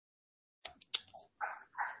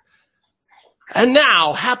And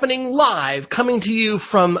now, happening live, coming to you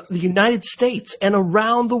from the United States and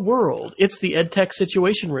around the world, it's the EdTech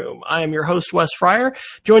Situation Room. I am your host, Wes Fryer,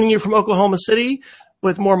 joining you from Oklahoma City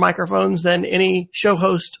with more microphones than any show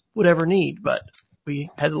host would ever need. But we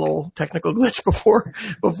had a little technical glitch before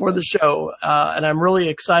the show, and I'm really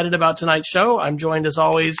excited about tonight's show. I'm joined, as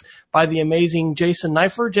always, by the amazing Jason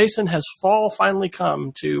Neiffer. Jason, has fall finally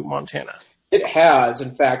come to Montana? It has.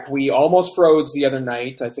 In fact, we almost froze the other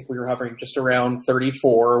night. I think we were hovering just around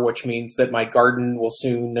 34, which means that my garden will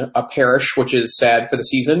soon perish, which is sad for the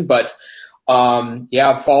season. But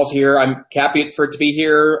fall's here. I'm happy for it to be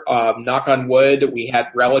here. Knock on wood, we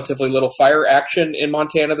had relatively little fire action in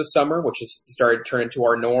Montana this summer, which has started to turn into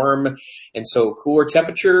our norm. And so cooler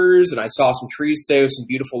temperatures, and I saw some trees today with some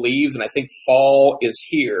beautiful leaves, and I think fall is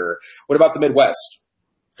here. What about the Midwest?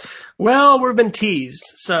 Well, we've been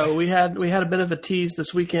teased. So we had a bit of a tease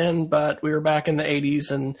this weekend, but we were back in the 80s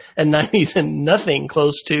and 90s and nothing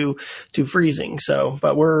close to freezing. So,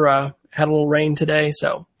 but we're had a little rain today,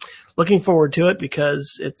 so looking forward to it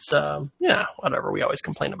because it's whatever. We always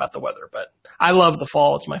complain about the weather, but I love the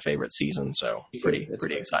fall. It's my favorite season, so pretty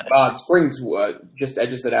excited. Spring's just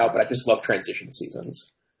edges it out, but I just love transition seasons.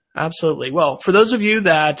 Absolutely. Well, for those of you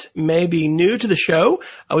that may be new to the show,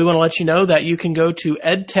 we want to let you know that you can go to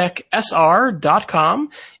edtechsr.com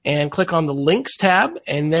and click on the links tab,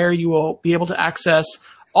 and there you will be able to access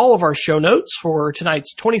all of our show notes for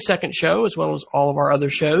tonight's 22nd show, as well as all of our other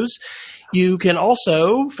shows. You can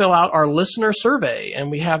also fill out our listener survey,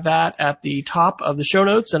 and we have that at the top of the show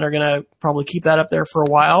notes and are going to probably keep that up there for a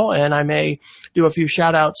while, and I may do a few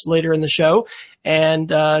shout-outs later in the show. And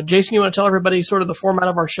Jason, you want to tell everybody sort of the format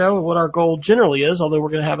of our show and what our goal generally is, although we're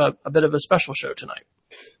going to have a bit of a special show tonight.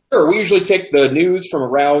 Sure. We usually take the news from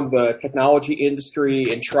around the technology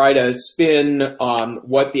industry and try to spin on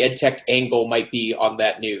what the EdTech angle might be on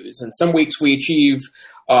that news. And some weeks we achieve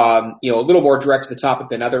a little more direct to the topic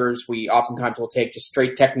than others. We oftentimes will take just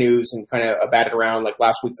straight tech news and kind of bat it around, like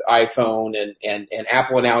last week's iPhone and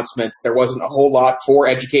Apple announcements. There wasn't a whole lot for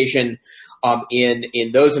education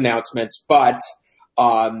in those announcements, but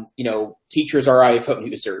teachers are iPhone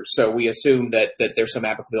users, so we assume that there's some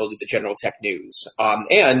applicability to the general tech news.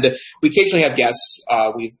 And we occasionally have guests.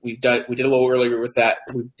 We did a little earlier with that.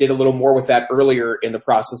 We did a little more with that earlier in the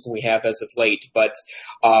process than we have as of late. But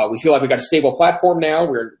we feel like we've got a stable platform now.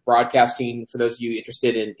 We're broadcasting, for those of you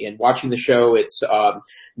interested in watching the show, it's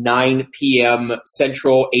 9 p.m.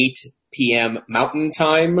 Central, 8 p.m. Mountain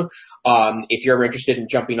Time. If you're ever interested in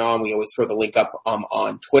jumping on, we always throw the link up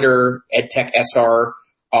on Twitter. EdTechSR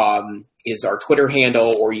is our Twitter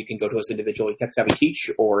handle, or you can go to us individually, Tech Savvy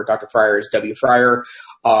Teach, or Dr. Fryer is W. Fryer.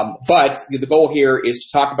 But the goal here is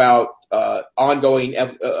to talk about ongoing,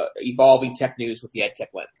 evolving tech news with the EdTech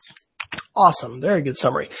lens. Awesome. Very good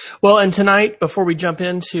summary. Well, and tonight, before we jump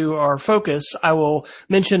into our focus, I will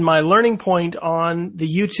mention my learning point on the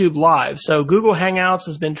YouTube Live. So Google Hangouts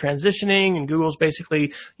has been transitioning, and Google's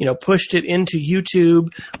basically, pushed it into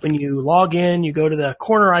YouTube. When you log in, you go to the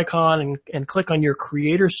corner icon and click on your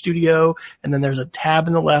Creator Studio, and then there's a tab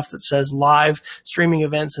in the left that says Live Streaming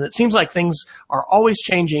Events. And it seems like things are always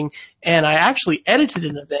changing. And I actually edited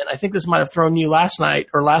an event. I think this might have thrown you last night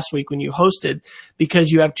or last week when you hosted, because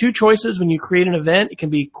you have two choices when you create an event. It can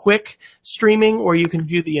be quick streaming, or you can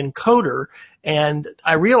do the encoder. And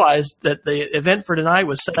I realized that the event for tonight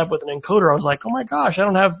was set up with an encoder. I was like, oh my gosh, I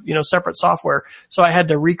don't have, separate software. So I had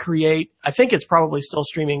to recreate. I think it's probably still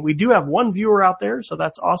streaming. We do have one viewer out there, so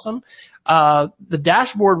that's awesome. The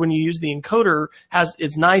dashboard, when you use the encoder,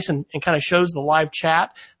 is nice and kind of shows the live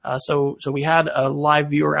chat. So we had a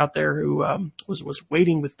live viewer out there who was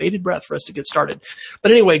waiting with bated breath for us to get started.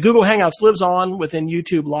 But anyway, Google Hangouts lives on within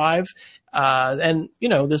YouTube Live. And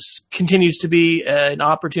this continues to be an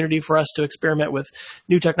opportunity for us to experiment with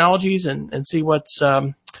new technologies and see what's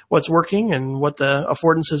working and what the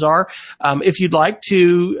affordances are. If you'd like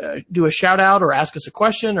to do a shout out or ask us a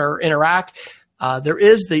question or interact, there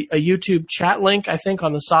is a YouTube chat link, I think,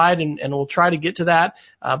 on the side, and we'll try to get to that.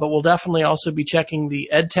 But we'll definitely also be checking the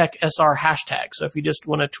EdTechSR hashtag. So if you just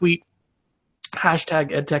want to tweet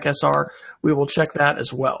hashtag EdTechSR, we will check that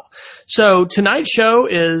as well. So tonight's show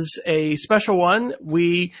is a special one.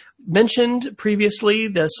 We mentioned previously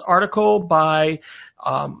this article by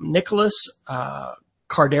Nicholas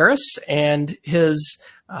Kardaras, and his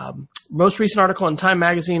most recent article in Time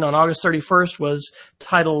Magazine on August 31st was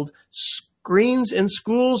titled "Screens in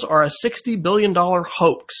Schools Are a $60 Billion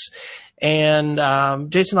Hoax."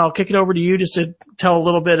 And Jason, I'll kick it over to you just to tell a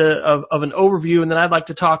little bit of an overview, and then I'd like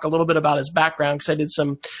to talk a little bit about his background, because I did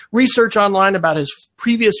some research online about his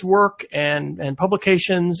previous work and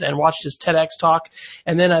publications, and watched his TEDx talk.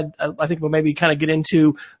 And then I think we'll maybe kind of get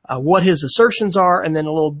into what his assertions are, and then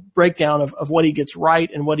a little breakdown of what he gets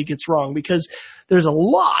right and what he gets wrong, because there's a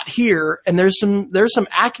lot here, and there's some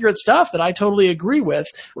accurate stuff that I totally agree with.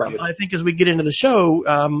 Right. I think as we get into the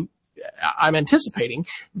show, I'm anticipating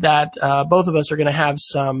that both of us are going to have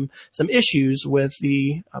some issues with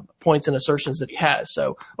the points and assertions that he has.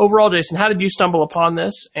 So overall, Jason, how did you stumble upon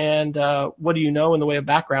this, and what do you know in the way of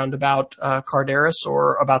background about Kardaras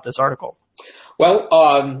or about this article? Well,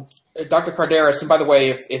 Dr. Kardaras, and by the way,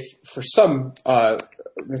 if for some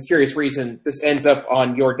mysterious reason this ends up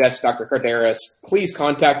on your desk, Dr. Kardaras, please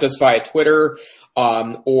contact us via Twitter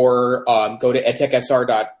or go to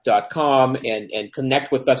edtechsr.com and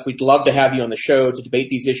connect with us. We'd love to have you on the show to debate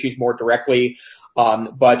these issues more directly.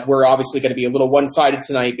 But we're obviously going to be a little one-sided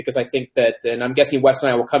tonight, because I think that, and I'm guessing Wes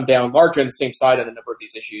and I will come down larger on the same side on a number of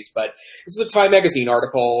these issues. But this is a Time Magazine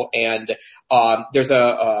article, and there's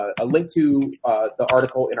a link to the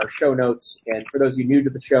article in our show notes. And for those of you new to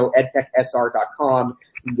the show, edtechsr.com,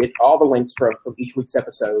 you can get all the links from each week's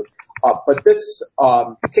episode. But this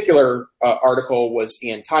particular article was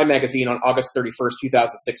in Time Magazine on August 31st,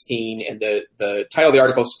 2016, and the title of the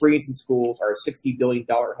article, "Screens in Schools Are a $60 billion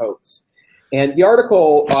Hoax." And the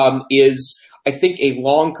article is, I think, a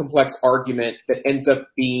long, complex argument that ends up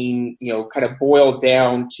being, kind of boiled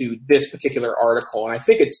down to this particular article. And I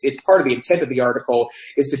think it's part of the intent of the article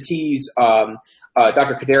is to tease Dr.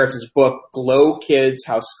 Kardaras' book, "Glow Kids: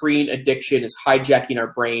 How Screen Addiction is Hijacking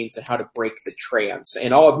Our Brains and How to Break the Trance."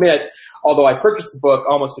 And I'll admit, although I purchased the book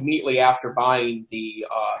almost immediately after buying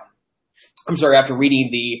after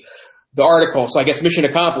reading the article, so I guess mission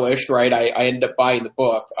accomplished, right? I ended up buying the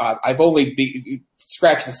book. I've only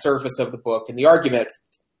scratched the surface of the book, and the argument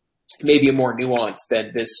may be more nuanced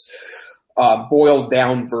than this boiled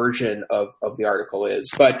down version of the article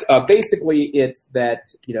is. But basically it's that,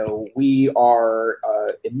 we are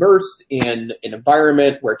immersed in an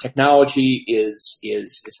environment where technology is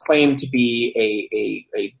claimed to be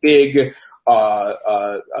a big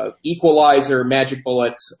equalizer, magic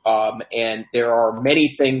bullet, and there are many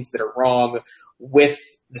things that are wrong with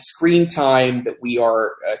the screen time that we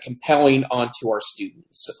are compelling onto our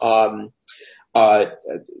students.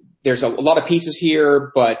 There's a lot of pieces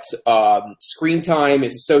here, but screen time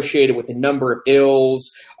is associated with a number of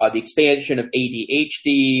ills, the expansion of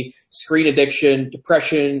ADHD, screen addiction,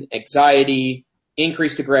 depression, anxiety,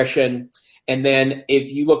 increased aggression. And then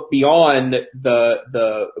if you look beyond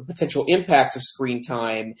the potential impacts of screen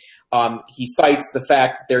time, he cites the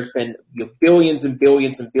fact that there's been billions and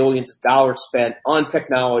billions and billions of dollars spent on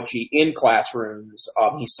technology in classrooms.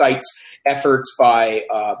 He cites efforts by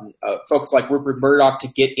folks like Rupert Murdoch to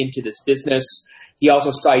get into this business. He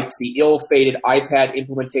also cites the ill-fated iPad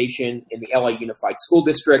implementation in the LA Unified School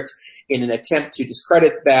District in an attempt to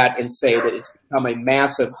discredit that and say that it's become a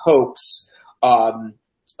massive hoax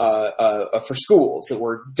for schools, that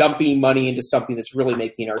we're dumping money into something that's really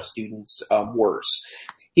making our students worse.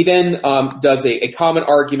 He then does a common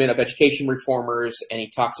argument of education reformers, and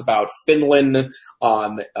he talks about Finland,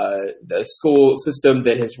 the school system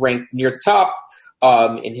that has ranked near the top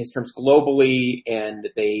in his terms globally, and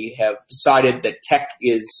they have decided that tech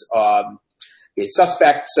is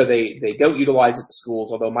suspect, so they don't utilize it in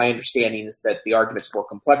schools, although my understanding is that the argument's more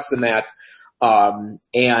complex than that.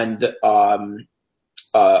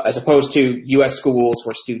 As opposed to U.S. schools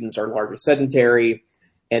where students are largely sedentary,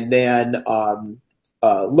 and then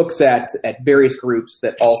looks at various groups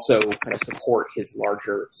that also kind of support his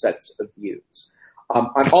larger sets of views.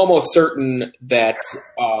 I'm almost certain that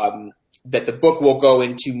the book will go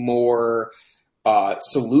into more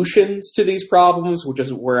solutions to these problems, which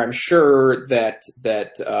is where I'm sure that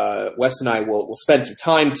Wes and I will spend some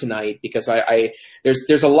time tonight, because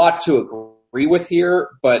there's a lot to agree with here,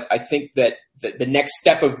 but I think that the next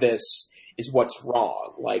step of this is what's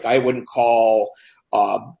wrong. Like, I wouldn't call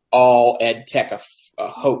all ed tech a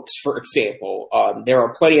hoax, for example. There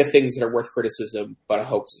are plenty of things that are worth criticism, but a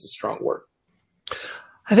hoax is a strong word.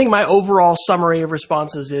 I think my overall summary of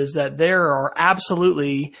responses is that there are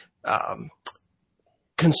absolutely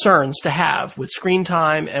concerns to have with screen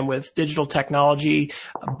time and with digital technology,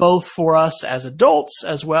 both for us as adults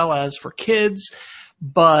as well as for kids.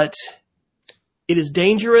 But it is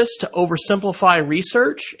dangerous to oversimplify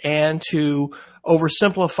research and to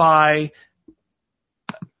oversimplify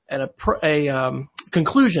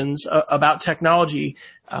conclusions about technology,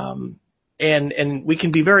 and we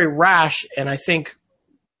can be very rash and I think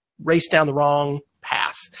race down the wrong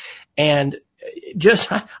path. And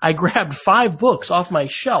I grabbed 5 books off my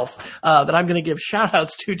shelf that I'm going to give shout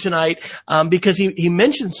outs to tonight because he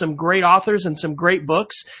mentioned some great authors and some great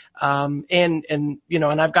books. And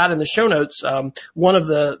I've got in the show notes one of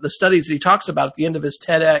the studies that he talks about at the end of his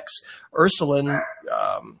TEDx Ursuline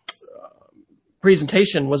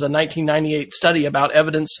presentation was a 1998 study about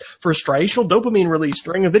evidence for striatal dopamine release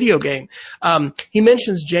during a video game. He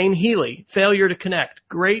mentions Jane Healey, Failure to Connect.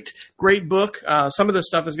 Great book. Some of this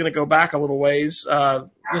stuff is going to go back a little ways.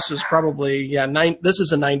 This is probably, this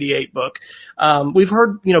is a 98 book. We've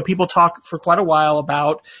heard, people talk for quite a while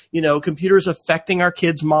about, computers affecting our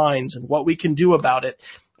kids' minds and what we can do about it.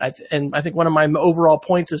 And I think one of my overall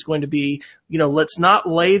points is going to be, let's not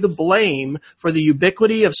lay the blame for the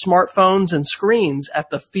ubiquity of smartphones and screens at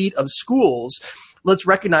the feet of schools. Let's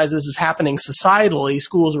recognize this is happening societally.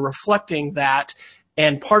 Schools are reflecting that.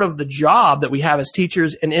 And part of the job that we have as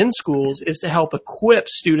teachers and in schools is to help equip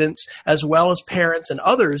students as well as parents and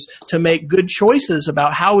others to make good choices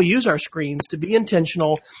about how we use our screens, to be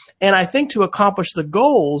intentional, and I think to accomplish the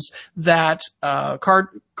goals that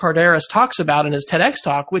Kardaras talks about in his TEDx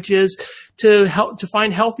talk, which is to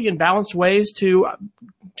find healthy and balanced ways to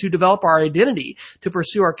develop our identity, to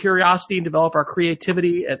pursue our curiosity and develop our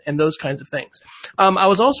creativity and those kinds of things. I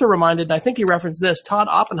was also reminded, and I think he referenced this, Todd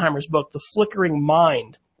Oppenheimer's book, The Flickering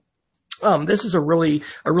Mind. This is a really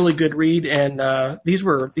good read, and these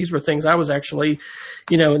were things I was actually,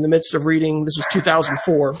 in the midst of reading. This was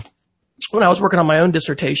 2004. When I was working on my own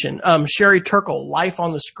dissertation. Sherry Turkle, Life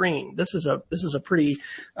on the Screen. This is a pretty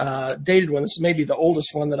dated one. This is maybe the oldest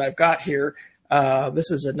one that I've got here.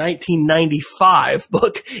 This is a 1995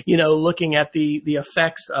 book, looking at the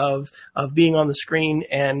effects of being on the screen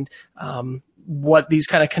and what these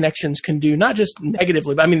kind of connections can do, not just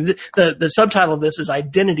negatively, but I mean, the subtitle of this is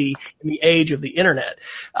Identity in the Age of the Internet.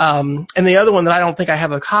 And the other one that I don't think I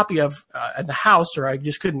have a copy of at the house, or I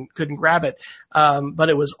just couldn't grab it, but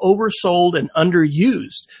it was Oversold and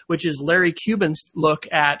Underused, which is Larry Cuban's look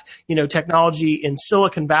at, technology in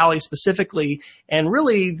Silicon Valley specifically, and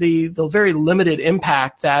really the very limited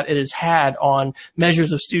impact that it has had on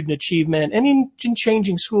measures of student achievement and in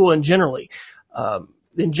changing school in general.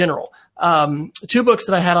 2 books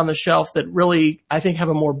that I had on the shelf that really, I think, have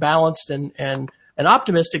a more balanced and an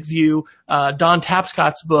optimistic view. Don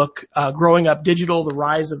Tapscott's book, Growing Up Digital, The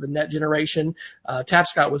Rise of the Net Generation.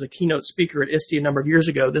 Tapscott was a keynote speaker at ISTE a number of years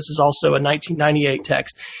ago. This is also a 1998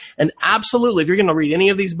 text. And absolutely, if you're going to read any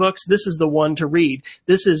of these books, this is the one to read.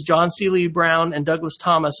 This is John Seeley Brown and Douglas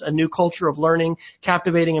Thomas, A New Culture of Learning,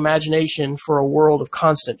 Captivating Imagination for a World of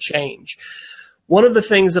Constant Change. One of the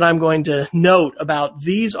things that I'm going to note about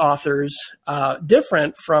these authors,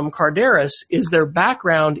 different from Kardaras, is their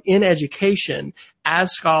background in education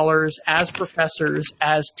as scholars, as professors,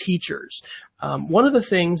 as teachers. One of the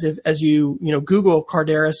things, as you Google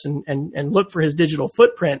Kardaras and look for his digital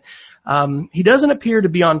footprint, he doesn't appear to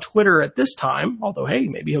be on Twitter at this time. Although, hey,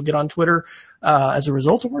 maybe he'll get on Twitter as a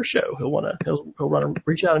result of our show. He'll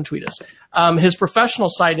reach out and tweet us. His professional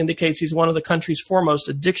site indicates he's one of the country's foremost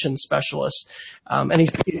addiction specialists, and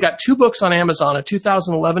he's got 2 books on Amazon. A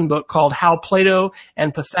 2011 book called How Plato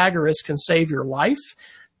and Pythagoras Can Save Your Life.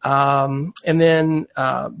 And then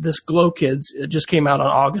this Glow Kids just came out on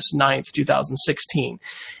August 9th, 2016.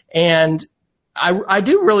 And I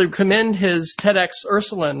do really commend his TEDx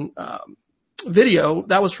Ursuline video.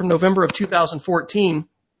 That was from November of 2014.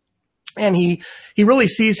 And he really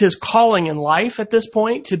sees his calling in life at this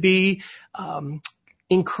point to be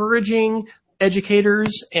encouraging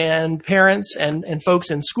educators and parents and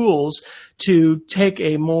folks in schools to take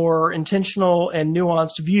a more intentional and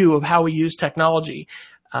nuanced view of how we use technology.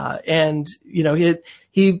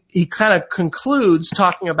 He kind of concludes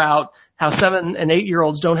talking about how 7 and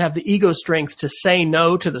 8-year-olds don't have the ego strength to say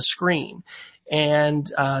no to the screen, and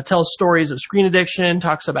tells stories of screen addiction,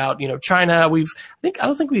 talks about, China.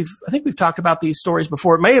 I think we've talked about these stories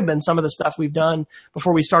before. It may have been some of the stuff we've done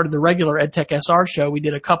before we started the regular EdTech SR show. We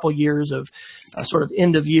did a couple years of sort of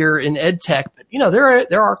end of year in EdTech. But,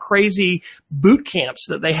 there are crazy boot camps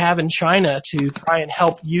that they have in China to try and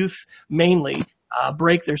help youth mainly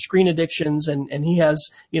break their screen addictions. And he has,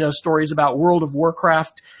 stories about World of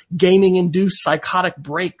Warcraft, gaming-induced psychotic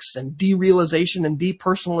breaks and derealization and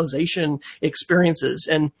depersonalization experiences.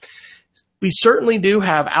 And we certainly do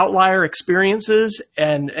have outlier experiences.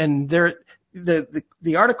 And there,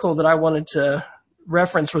 the article that I wanted to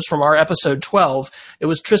reference was from our episode 12. It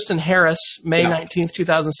was Tristan Harris, May 19th,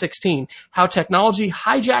 2016, How Technology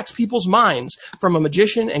Hijacks People's Minds, from a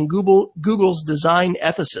Magician and Google's Design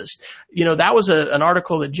Ethicist. That was an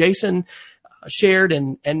article that Jason shared.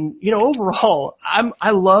 And, overall,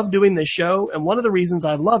 I love doing this show. And one of the reasons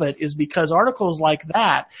I love it is because articles like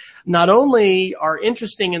that not only are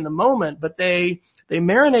interesting in the moment, but they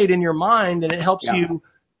marinate in your mind, and it helps you,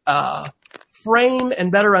 frame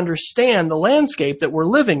and better understand the landscape that we're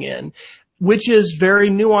living in, which is very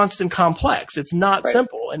nuanced and complex. It's not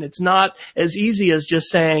simple, and it's not as easy as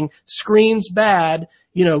just saying screen's bad,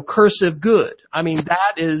 cursive good. I mean,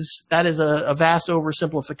 that is a vast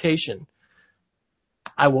oversimplification.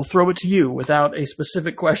 I will throw it to you without a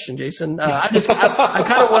specific question, Jason. I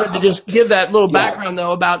kind of wanted to just give that little background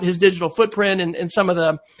though about his digital footprint and some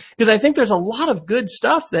of because I think there's a lot of good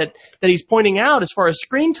stuff that he's pointing out as far as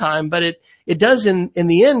screen time, but it does in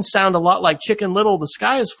the end sound a lot like Chicken Little, the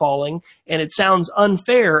sky is falling, and it sounds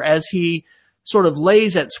unfair as he sort of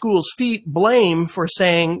lays at school's feet blame for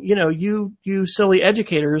saying, you silly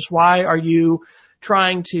educators, why are you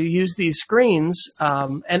trying to use these screens?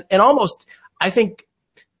 And almost, I think,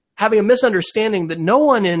 having a misunderstanding that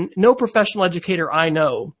no professional educator I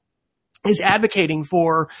know is advocating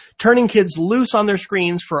for turning kids loose on their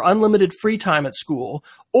screens for unlimited free time at school,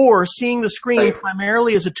 or seeing the screen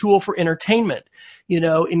primarily as a tool for entertainment.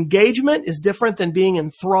 Engagement is different than being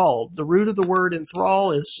enthralled. The root of the word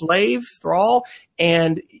enthrall is slave, thrall.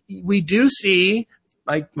 And we do see,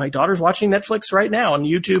 my daughter's watching Netflix right now on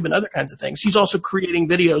YouTube and other kinds of things. She's also creating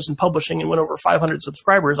videos and publishing, and went over 500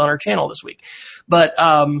 subscribers on her channel this week. But,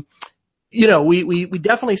 we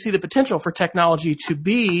definitely see the potential for technology to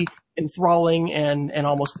be enthralling and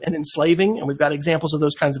almost enslaving. And we've got examples of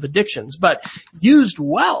those kinds of addictions, but used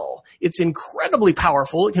well, it's incredibly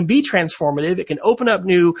powerful. It can be transformative. It can open up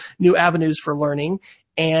new avenues for learning.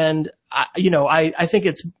 And I think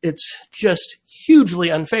it's just hugely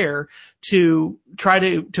unfair to try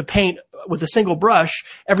to paint with a single brush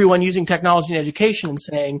everyone using technology in education and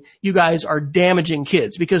saying, you guys are damaging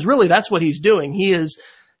kids, because really that's what he's doing. He is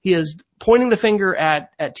pointing the finger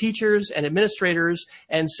at teachers and administrators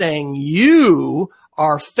and saying, you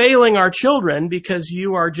are failing our children because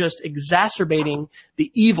you are just exacerbating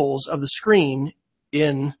the evils of the screen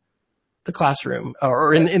in the classroom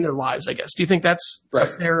or in their lives, I guess. Do you think that's a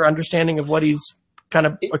fair understanding of what he's kind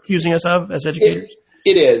of accusing us of as educators?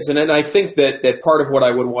 It is, and then I think that part of what I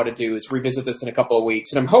would want to do is revisit this in a couple of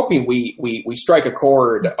weeks, and I'm hoping we strike a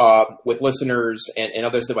chord with listeners and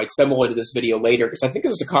others that might stumble into this video later, because I think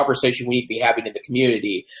this is a conversation we need to be having in the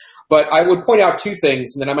community. But I would point out two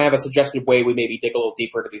things, and then I might have a suggested way we maybe dig a little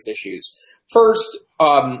deeper into these issues. First,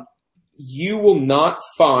 you will not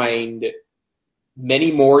find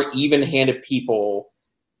many more even-handed people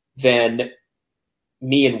than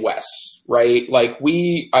me and Wes, right? Like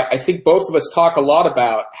I think both of us talk a lot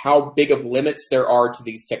about how big of limits there are to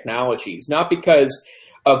these technologies, not because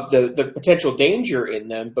of the potential danger in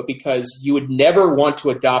them, but because you would never want to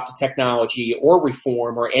adopt a technology or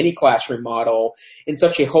reform or any classroom model in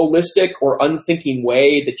such a holistic or unthinking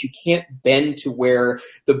way that you can't bend to where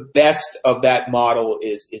the best of that model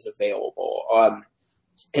is available.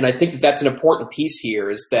 And I think that that's an important piece here,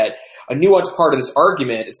 is that a nuanced part of this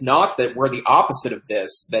argument is not that we're the opposite of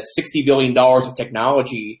this, that $60 billion of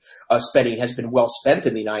technology spending has been well spent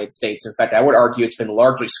in the United States. In fact, I would argue it's been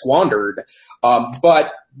largely squandered.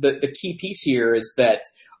 But the key piece here is that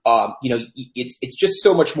it's just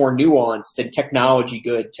so much more nuanced than technology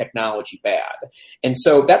good, technology bad. And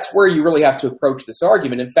so that's where you really have to approach this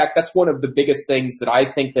argument. In fact, that's one of the biggest things that I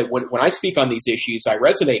think that when I speak on these issues, I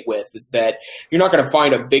resonate with, is that you're not going to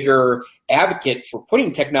find a bigger advocate for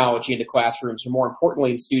putting technology into classrooms, or more importantly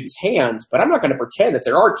in students' hands. But I'm not going to pretend that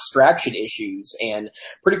there aren't distraction issues, and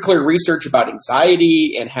pretty clear research about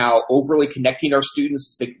anxiety and how overly connecting our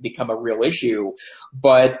students has become a real issue.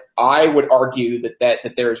 But I would argue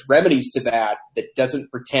that there's remedies to that doesn't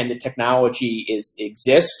pretend that technology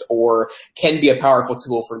exists or can be a powerful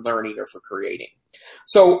tool for learning or for creating.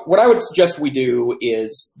 So what I would suggest we do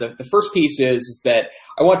is the first piece is that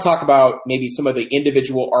I want to talk about maybe some of the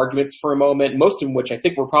individual arguments for a moment, most of which I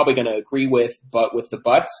think we're probably going to agree with, but with the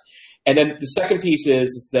buts. And then the second piece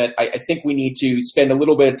is that I think we need to spend a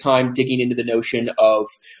little bit of time digging into the notion of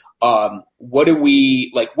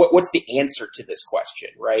what's the answer to this question,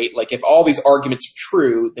 right? Like, if all these arguments are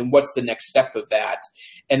true, then what's the next step of that?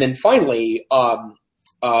 And then finally,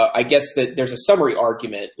 I guess that there's a summary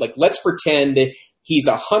argument. Like, let's pretend he's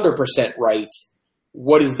 100% right.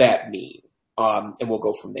 What does that mean? And we'll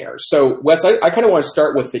go from there. So, Wes, I kind of want to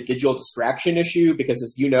start with the digital distraction issue, because,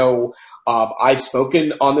 as you know, I've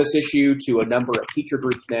spoken on this issue to a number of teacher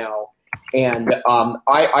groups now. And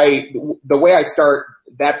the way I start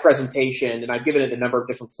that presentation, and I've given it a number of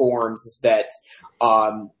different forms, is that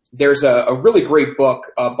there's a really great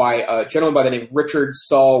book by a gentleman by the name of Richard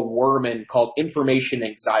Saul Wurman called Information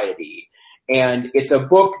Anxiety. And it's a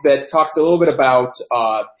book that talks a little bit about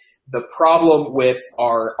the problem with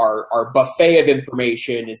our buffet of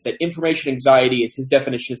information is that information anxiety, is his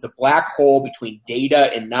definition, is the black hole between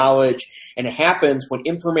data and knowledge. And it happens when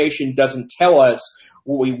information doesn't tell us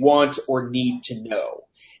what we want or need to know.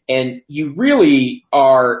 And you really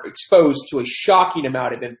are exposed to a shocking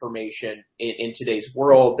amount of information in today's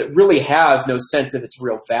world that really has no sense of its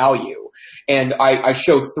real value. And I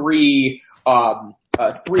show three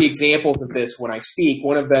examples of this when I speak.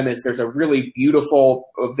 One of them is there's a really beautiful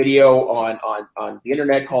video on the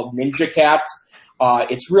internet called Ninja Cat.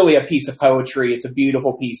 It's really a piece of poetry. It's a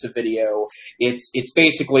beautiful piece of video. It's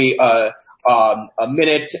basically a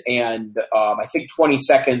minute and I think 20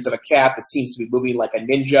 seconds of a cat that seems to be moving like a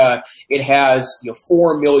ninja. It has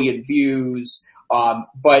 4 million views,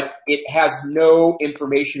 but it has no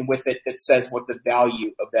information with it that says what the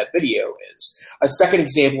value of that video is. A second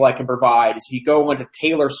example I can provide is if you go onto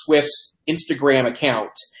Taylor Swift's Instagram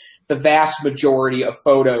account, the vast majority of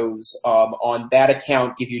photos on that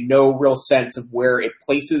account give you no real sense of where it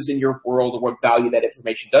places in your world or what value that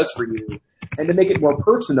information does for you. And to make it more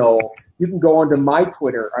personal, you can go onto my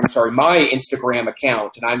Instagram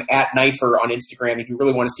account, and I'm at Knifer on Instagram if you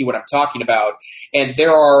really want to see what I'm talking about. And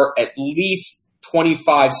there are at least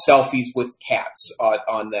 25 selfies with cats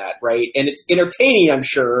on that, right? And it's entertaining, I'm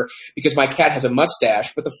sure, because my cat has a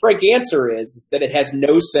mustache. But the frank answer is that it has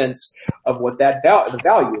no sense of what the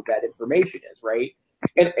value of that information is, right?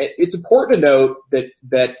 And it's important to note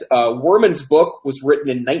that Wurman's book was written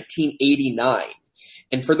in 1989.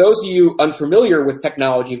 And for those of you unfamiliar with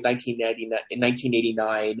technology of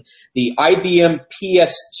 1989, the IBM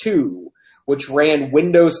PS2, which ran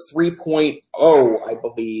Windows 3.0, I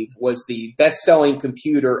believe, was the best-selling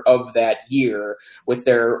computer of that year with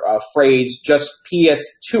their phrase, just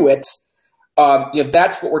PS2 it.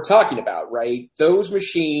 That's what we're talking about, right? Those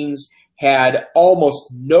machines had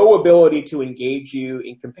almost no ability to engage you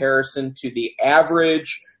in comparison to the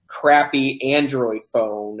average crappy Android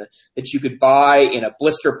phone that you could buy in a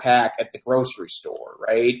blister pack at the grocery store,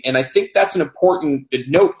 right? And I think that's an important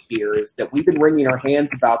note here, is that we've been wringing our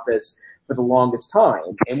hands about this for the longest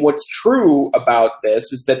time. And what's true about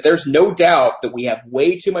this is that there's no doubt that we have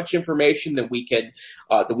way too much information that we can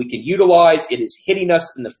utilize. It is hitting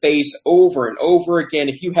us in the face over and over again.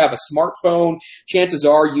 If you have a smartphone, chances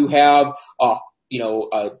are you have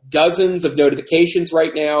dozens of notifications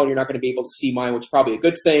right now, and you're not going to be able to see mine, which is probably a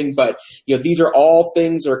good thing. But, these are all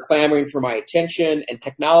things that are clamoring for my attention, and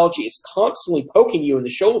technology is constantly poking you in the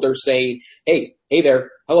shoulder saying, hey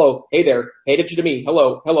there, hello, hey there, pay attention to me,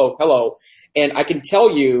 hello, hello, hello. And I can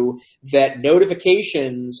tell you that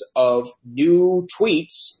notifications of new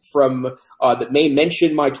tweets from that may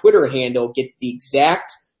mention my Twitter handle get the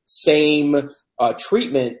exact same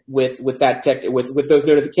treatment with those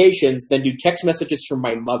notifications than do text messages from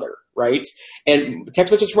my mother, right? And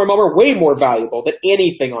text messages from my mom are way more valuable than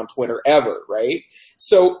anything on Twitter ever, right?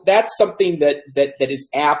 So that's something that is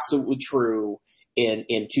absolutely true in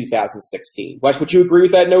 2016. Wes, would you agree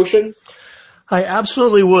with that notion? I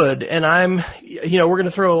absolutely would. And we're going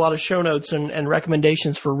to throw a lot of show notes and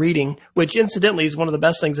recommendations for reading, which incidentally is one of the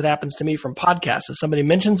best things that happens to me from podcasts. If somebody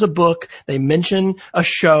mentions a book, they mention a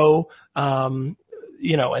show, and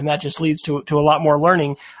that just leads to a lot more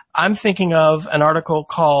learning. I'm thinking of an article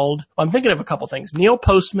I'm thinking of a couple things. Neil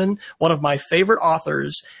Postman, one of my favorite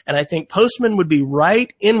authors, and I think Postman would be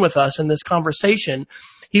right in with us in this conversation.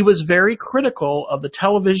 He was very critical of the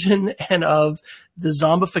television and of the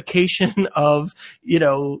zombification of,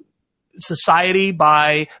 society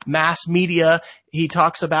by mass media. He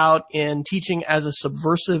talks about in Teaching as a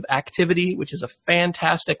Subversive Activity, which is a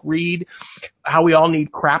fantastic read, how we all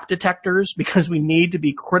need crap detectors because we need to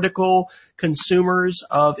be critical consumers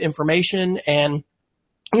of information. And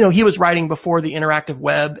he was writing before the interactive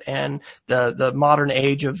web and the modern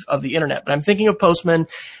age of the internet. But I'm thinking of Postman,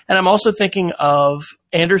 and I'm also thinking of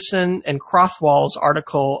Anderson and Crothwall's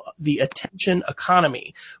article, The Attention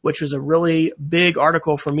Economy, which was a really big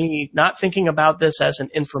article for me, not thinking about this as an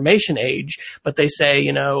information age, but they say,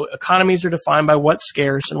 economies are defined by what's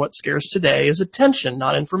scarce, and what's scarce today is attention,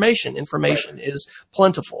 not information. Information is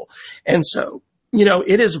plentiful. And so,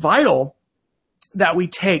 it is vital that we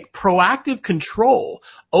take proactive control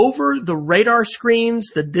over the radar screens,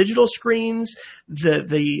 the digital screens,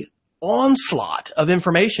 the onslaught of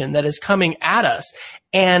information that is coming at us.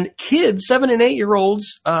 And kids, 7 and 8 year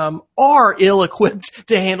olds, are ill-equipped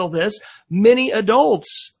to handle this. Many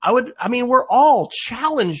adults, we're all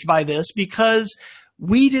challenged by this because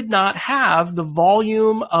we did not have the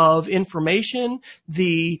volume of information,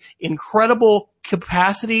 the incredible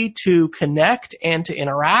capacity to connect and to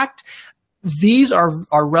interact. These are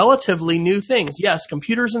relatively new things. Yes,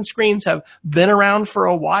 computers and screens have been around for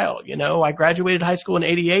a while. You know, I graduated high school in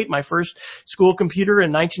 88. My first school computer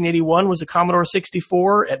in 1981 was a Commodore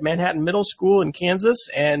 64 at Manhattan Middle School in Kansas.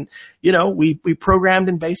 And, you know, we programmed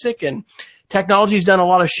in BASIC, and technology's done a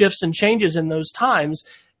lot of shifts and changes in those times.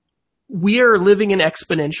 We are living in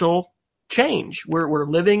exponential change. We're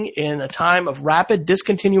living in a time of rapid,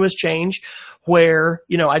 discontinuous change where,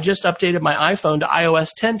 you know, I just updated my iPhone to iOS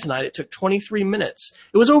 10 tonight. It took 23 minutes.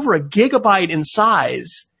 It was over a gigabyte in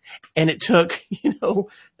size, and it took,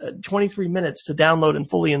 23 minutes to download and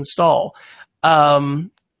fully install.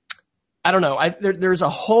 I don't know. There's a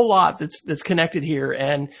whole lot that's connected here,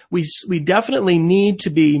 and we definitely need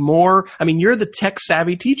to be more. I mean, you're the tech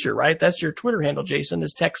savvy teacher, right? That's your Twitter handle, Jason,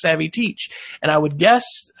 is Tech Savvy Teach. And I would guess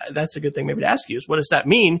that's a good thing maybe to ask you is, what does that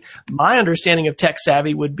mean? My understanding of tech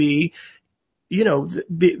savvy would be,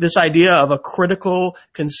 this idea of a critical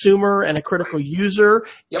consumer and a critical user,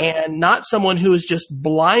 yep, and not someone who is just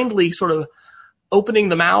blindly sort of opening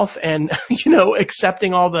the mouth and,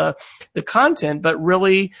 accepting all the content, but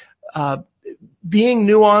really being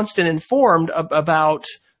nuanced and informed about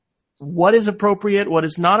what is appropriate, what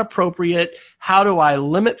is not appropriate, how do I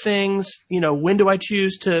limit things, when do I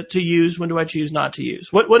choose to use, when do I choose not to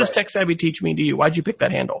use? What does Tech Savvy Teach mean to you? Why'd you pick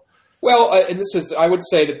that handle? Well, and I would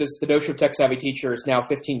say that the notion of Tech Savvy Teacher is now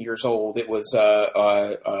 15 years old. It was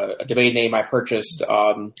a domain name I purchased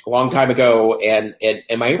a long time ago, and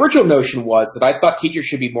my original notion was that I thought teachers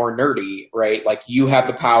should be more nerdy, right? Like, you have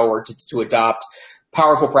the power to adopt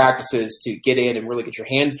powerful practices to get in and really get your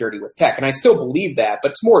hands dirty with tech. And I still believe that, but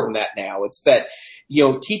it's more than that now. It's that,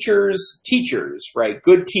 teachers, right?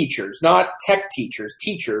 Good teachers, not tech teachers,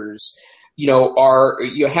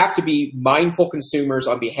 you have to be mindful consumers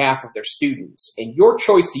on behalf of their students. And your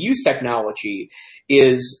choice to use technology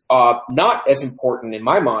is not as important in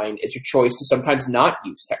my mind as your choice to sometimes not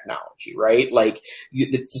use technology, right? Like,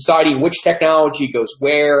 deciding which technology goes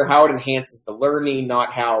where, how it enhances the learning,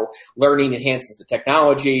 not how learning enhances the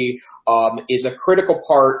technology, is a critical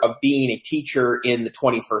part of being a teacher in the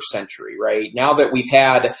 21st century, right? Now that we've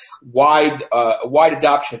had a wide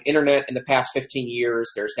adoption of internet in the past 15 years,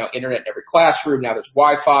 there's now internet in every classroom. Now there's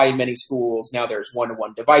Wi-Fi in many schools. Now there's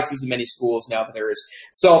one-to-one devices in many schools. Now there is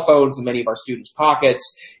cell phones in many of our students' pockets.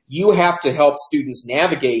 You have to help students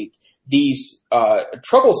navigate these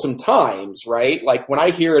troublesome times, right? Like, when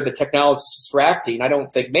I hear the technology is distracting, I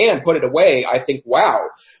don't think, man, put it away. I think, wow,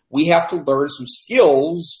 we have to learn some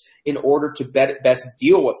skills in order to best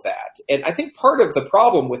deal with that. And I think part of the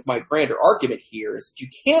problem with my grander argument here is that you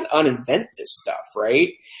can't uninvent this stuff, right?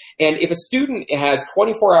 And if a student has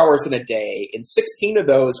 24 hours in a day and 16 of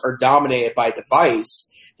those are dominated by a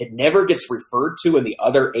device that never gets referred to in the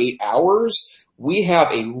other 8 hours, we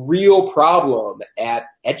have a real problem at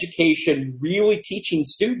education really teaching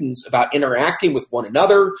students about interacting with one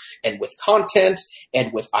another and with content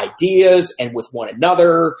and with ideas and with one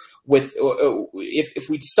another if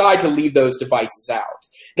we decide to leave those devices out.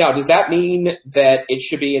 Now, does that mean that it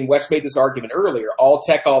should be, and Wes made this argument earlier, all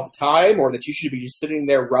tech all the time, or that you should be just sitting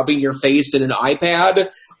there rubbing your face in an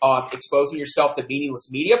iPad, exposing yourself to meaningless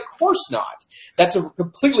media? Of course not. That's a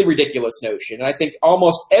completely ridiculous notion. And I think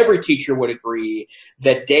almost every teacher would agree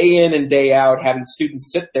that day in and day out, having students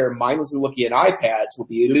sit there mindlessly looking at iPads would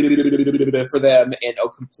be for them and a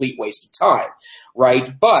complete waste of time,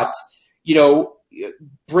 right? But,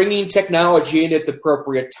 bringing technology in at the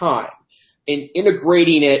appropriate time and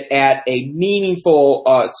integrating it at a meaningful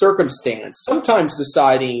circumstance, sometimes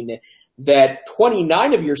deciding that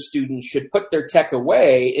 29 of your students should put their tech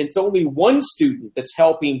away, it's only one student that's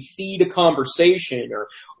helping feed a conversation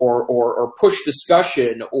or push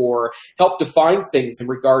discussion or help define things in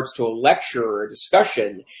regards to a lecture or a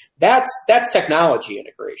discussion. That's technology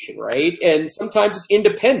integration, right? And sometimes it's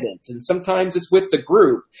independent and sometimes it's with the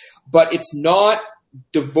group, but it's not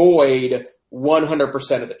devoid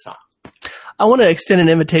 100% of the time. I want to extend an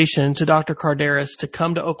invitation to Dr. Kardaras to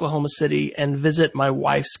come to Oklahoma City and visit my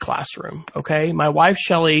wife's classroom. Okay. My wife,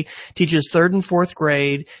 Shelley, teaches 3rd and 4th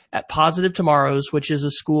grade at Positive Tomorrows, which is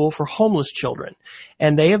a school for homeless children.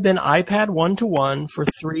 And they have been iPad 1-to-1 for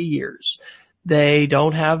 3 years. They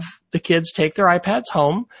don't have the kids take their iPads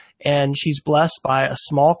home, and she's blessed by a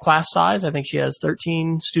small class size. I think she has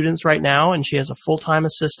 13 students right now, and she has a full-time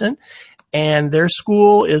assistant. And their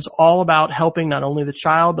school is all about helping not only the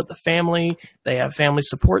child, but the family. They have family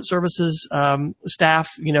support services, staff,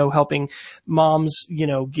 helping moms,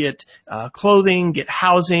 get, clothing, get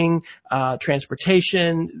housing,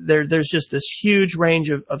 transportation. There's just this huge range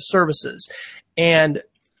of services. And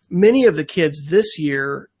many of the kids this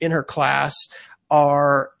year in her class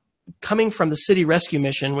are coming from the City Rescue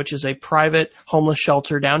Mission, which is a private homeless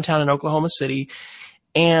shelter downtown in Oklahoma City.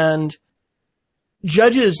 And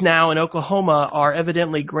judges now in Oklahoma are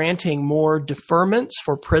evidently granting more deferments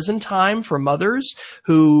for prison time for mothers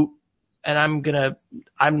who, and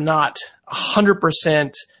I'm not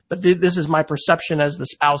 100%, but this is my perception as the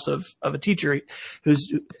spouse of a teacher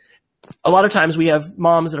who's, a lot of times we have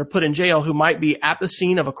moms that are put in jail who might be at the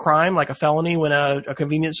scene of a crime, like a felony when a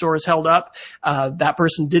convenience store is held up. That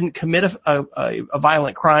person didn't commit a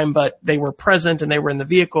violent crime, but they were present and they were in the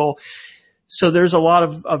vehicle. So there's a lot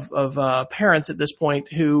of parents at this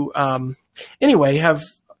point who, anyway,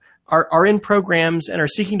 are in programs and are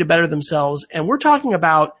seeking to better themselves. And we're talking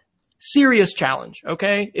about serious challenge.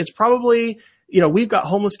 Okay. It's probably, we've got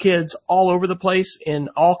homeless kids all over the place in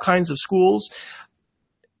all kinds of schools.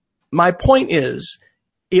 My point is,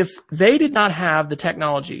 if they did not have the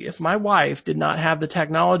technology, if my wife did not have the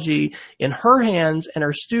technology in her hands and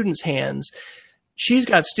her students' hands, she's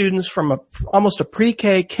got students from almost a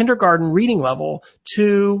pre-K kindergarten reading level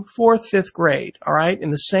to 4th, 5th grade, all right,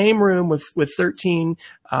 in the same room with 13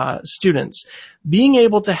 students. Being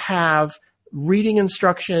able to have reading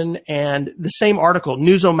instruction and the same article,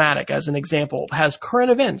 Newsomatic as an example, has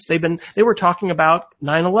current events. They were talking about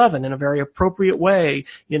 9/11 in a very appropriate way,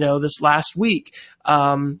 this last week.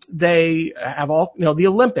 They have all, the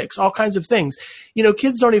Olympics, all kinds of things.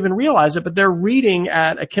 Kids don't even realize it, but they're reading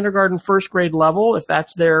at a kindergarten 1st grade level, if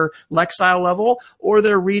that's their Lexile level, or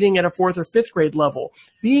they're reading at a 4th or 5th grade level.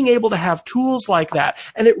 Being able to have tools like that,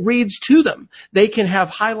 and it reads to them. They can have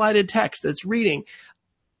highlighted text that's reading.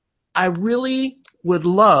 I really would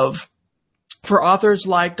love for authors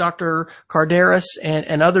like Dr. Kardaras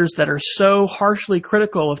and others that are so harshly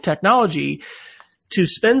critical of technology to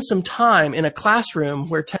spend some time in a classroom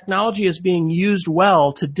where technology is being used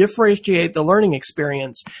well to differentiate the learning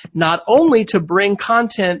experience, not only to bring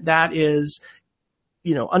content that is,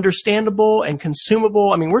 understandable and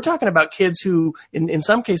consumable. I mean, we're talking about kids who in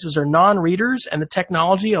some cases are non-readers, and the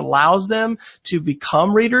technology allows them to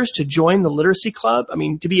become readers, to join the literacy club. I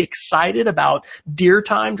mean, to be excited about Dear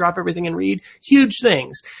Time, drop everything and read, huge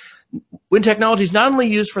things. When technology is not only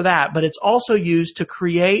used for that, but it's also used to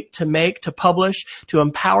create, to make, to publish, to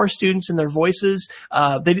empower students in their voices.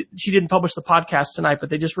 She didn't publish the podcast tonight, but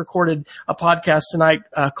they just recorded a podcast tonight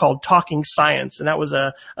called Talking Science. And that was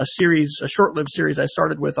a short-lived series I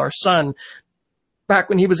started with our son back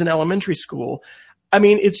when he was in elementary school. I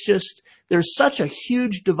mean, it's just, there's such a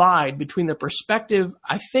huge divide between the perspective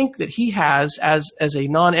I think that he has as a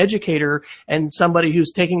non-educator and somebody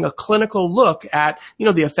who's taking a clinical look at,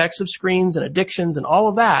 the effects of screens and addictions and all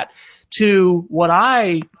of that, to what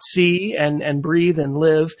I see and breathe and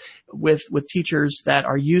live with teachers that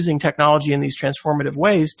are using technology in these transformative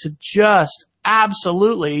ways to just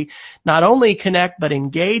absolutely not only connect, but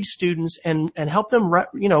engage students and help them,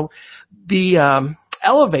 be,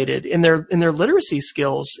 elevated in their literacy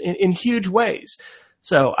skills in huge ways.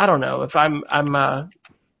 So I don't know if I'm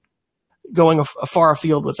going far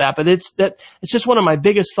afield with that, but it's just one of my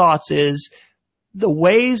biggest thoughts is the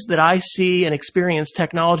ways that I see and experience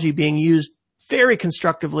technology being used very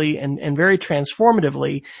constructively and very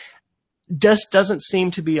transformatively just doesn't seem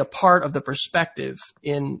to be a part of the perspective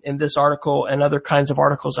in this article and other kinds of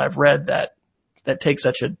articles I've read that take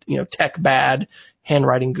such a, tech bad,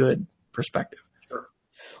 handwriting good perspective.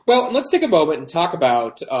 Well, let's take a moment and talk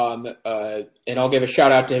about, and I'll give a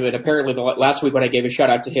shout out to him. And apparently last week when I gave a shout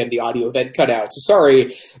out to him, the audio then cut out. So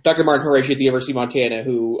sorry, Dr. Martin Horaci at the University of Montana,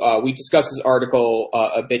 who we discussed this article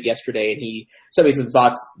a bit yesterday, and he sent me some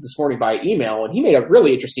thoughts this morning by email. And he made a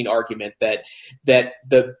really interesting argument that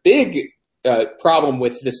the big problem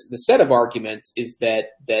with this set of arguments is that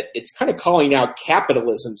it's kind of calling out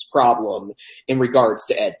capitalism's problem in regards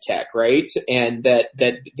to ed tech, right? And that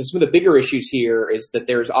some of the bigger issues here is that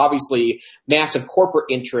there's obviously massive corporate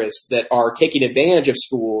interests that are taking advantage of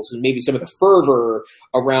schools and maybe some of the fervor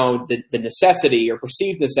around the necessity or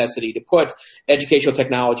perceived necessity to put educational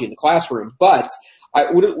technology in the classroom. But I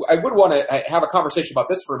would want to have a conversation about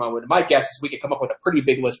this for a moment. My guess is we could come up with a pretty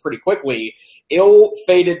big list pretty quickly.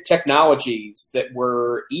 Ill-fated technologies that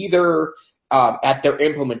were either at their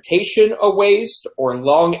implementation a waste, or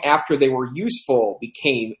long after they were useful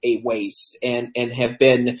became a waste, and have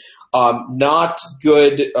been not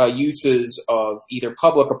good uses of either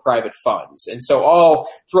public or private funds. And so I'll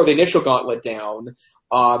throw the initial gauntlet down.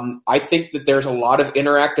 I think that there's a lot of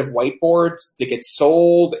interactive whiteboards that get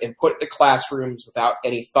sold and put into classrooms without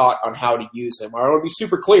any thought on how to use them. I want to be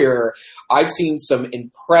super clear. I've seen some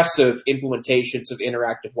impressive implementations of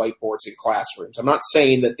interactive whiteboards in classrooms. I'm not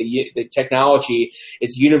saying that the technology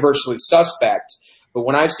is universally suspect, but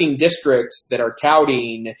when I've seen districts that are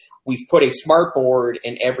touting, we've put a smartboard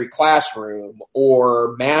in every classroom,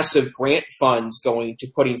 or massive grant funds going to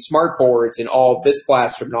putting smartboards in all of this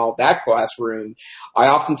classroom and all of that classroom, I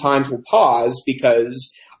oftentimes will pause,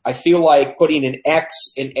 because I feel like putting an X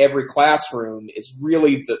in every classroom is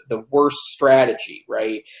really the worst strategy,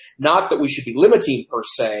 right? Not that we should be limiting per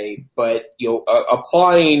se, but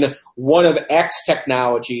applying one of X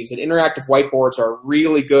technologies, and interactive whiteboards are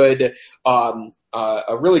really good.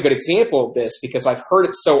 A really good example of this, because I've heard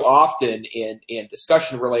it so often in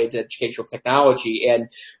discussion related to educational technology.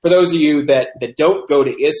 And for those of you that don't go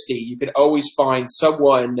to ISTE, you can always find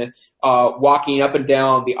someone walking up and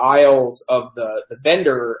down the aisles of the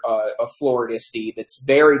vendor floor at ISTE that's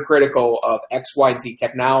very critical of X, Y, and Z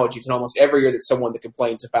technologies. And almost every year there's someone that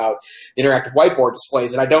complains about interactive whiteboard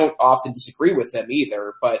displays, and I don't often disagree with them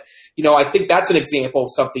either. But, I think that's an example of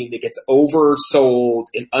something that gets oversold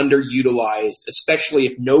and underutilized, especially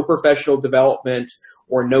if no professional development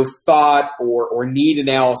or no thought or need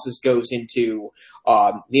analysis goes into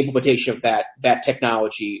the implementation of that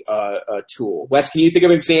technology tool. Wes, can you think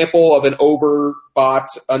of an example of an overbought,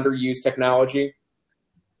 underused technology?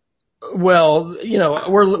 Well,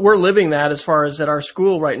 we're living that as far as at our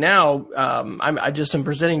school right now. I just am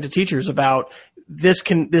presenting to teachers about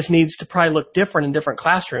this needs to probably look different in different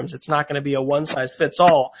classrooms. It's not going to be a one size fits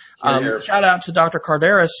all. Shout out to Dr.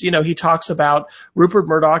 Carderas. He talks about Rupert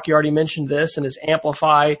Murdoch. You already mentioned this, and his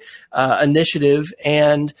Amplify initiative.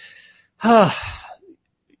 And,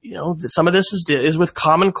 some of this is with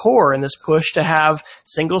Common Core and this push to have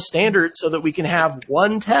single standards so that we can have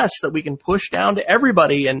one test that we can push down to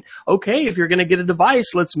everybody. And okay, if you're going to get a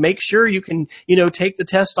device, let's make sure you can, take the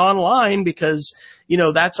test online, because,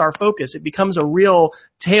 that's our focus. It becomes a real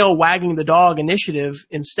tail wagging the dog initiative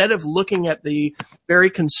instead of looking at the very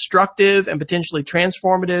constructive and potentially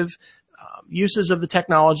transformative uses of the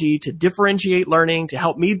technology to differentiate learning, to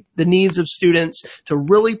help meet the needs of students, to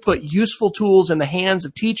really put useful tools in the hands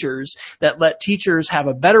of teachers that let teachers have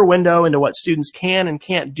a better window into what students can and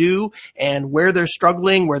can't do, and where they're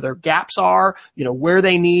struggling, where their gaps are, where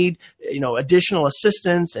they need, additional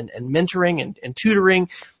assistance and mentoring and tutoring.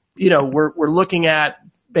 We're looking at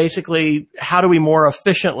basically how do we more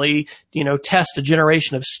efficiently, test a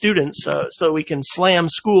generation of students so we can slam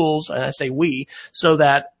schools, and I say we, so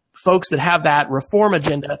that folks that have that reform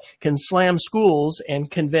agenda can slam schools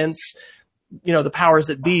and convince, the powers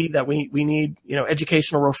that be that we need,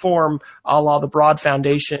 educational reform, a la the Broad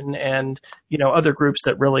Foundation and, other groups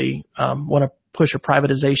that really want to push a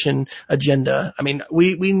privatization agenda. I mean,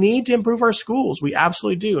 we need to improve our schools. We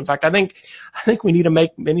absolutely do. In fact, I think we need to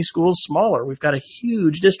make many schools smaller. We've got a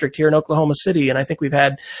huge district here in Oklahoma City, and I think we've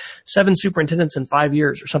had 7 superintendents in 5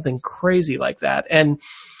 years or something crazy like that. And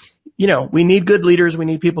we need good leaders. We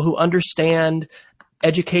need people who understand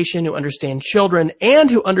education, who understand children, and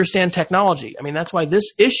who understand technology. I mean, that's why this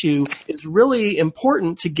issue is really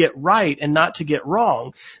important to get right and not to get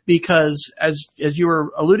wrong, because as you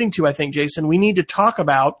were alluding to, I think, Jason, we need to talk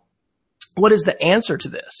about what is the answer to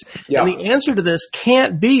this. Yeah. And the answer to this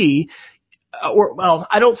can't be,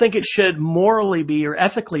 I don't think it should morally be or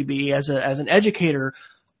ethically be as an educator,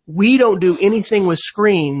 we don't do anything with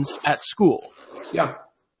screens at school. Yeah.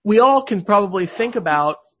 We all can probably think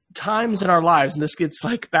about times in our lives, and this gets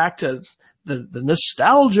back to the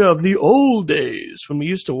nostalgia of the old days when we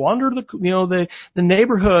used to wander the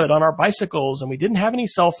neighborhood on our bicycles, and we didn't have any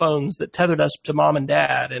cell phones that tethered us to mom and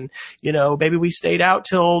dad. And, maybe we stayed out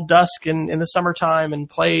till dusk in the summertime and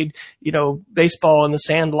played, baseball in the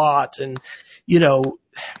sand lot. And,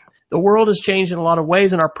 the world has changed in a lot of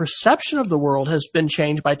ways, and our perception of the world has been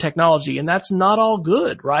changed by technology, and that's not all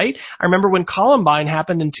good, right? I remember when Columbine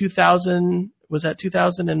happened in 2000, was that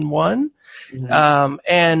 2001? Mm-hmm.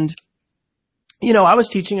 And, I was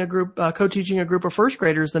teaching a group, co-teaching a group of first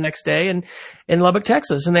graders the next day in Lubbock,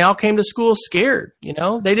 Texas, and they all came to school scared. They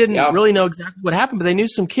didn't really know exactly what happened, but they knew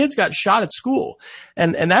some kids got shot at school.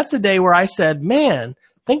 And that's a day where I said, man,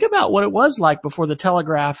 think about what it was like before the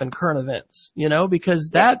telegraph and current events,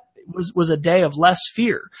 because that was a day of less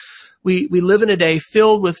fear. We live in a day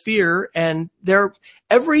filled with fear, and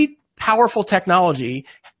every powerful technology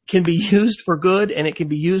can be used for good and it can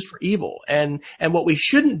be used for evil. And what we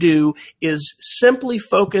shouldn't do is simply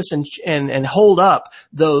focus and hold up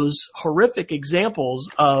those horrific examples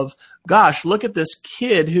of, gosh, look at this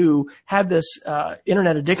kid who had this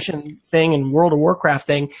internet addiction thing and World of Warcraft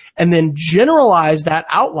thing, and then generalize that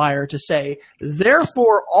outlier to say,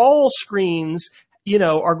 therefore all screens,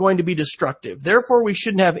 are going to be destructive. Therefore, we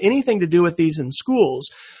shouldn't have anything to do with these in schools.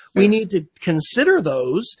 We need to consider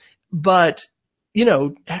those, but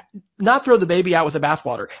not throw the baby out with the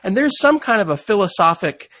bathwater. And there's some kind of a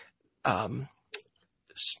philosophic,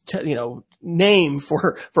 name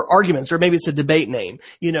for arguments, or maybe it's a debate name,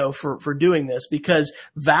 for doing this, because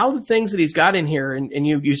valid things that he's got in here. And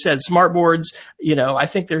you said smart boards, I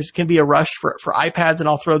think can be a rush for iPads. And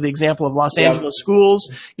I'll throw the example of Los Angeles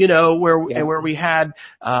schools, where we had,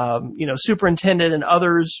 superintendent and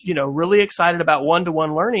others, really excited about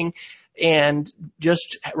one-to-one learning, and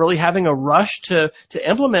just really having a rush to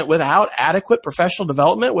implement without adequate professional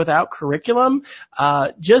development, without curriculum,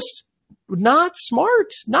 just not smart.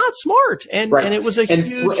 And it was a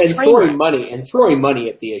huge throwing money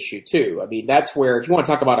at the issue too. I mean, that's where, if you want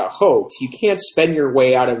to talk about a hoax, you can't spend your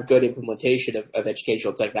way out of good implementation of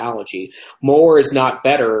educational technology. More is not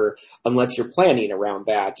better unless you're planning around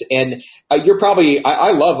that. And you're probably,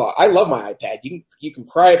 I love my iPad. You can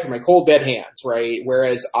pry it from my cold dead hands, right?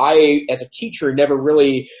 Whereas I, as a teacher, never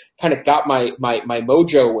really kind of got my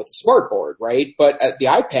mojo with the smartboard, right? But the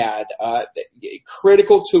iPad,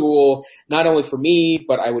 critical tool, not only for me,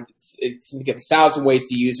 but I would think of 1,000 ways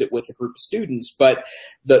to use it with a group of students. But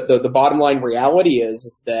the bottom line reality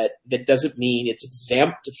is that doesn't mean it's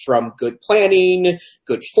exempt from good planning,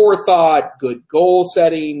 good forethought, good goal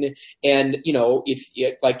setting. And,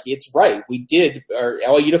 it's right.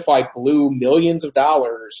 LA Unified blew millions of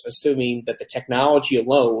dollars assuming that the technology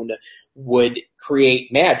alone would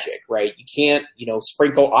create magic, right? You can't,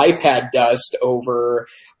 sprinkle iPad dust over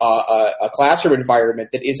a classroom environment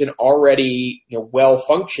that isn't already, well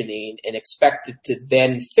functioning and expect it to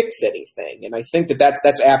then fix anything. And I think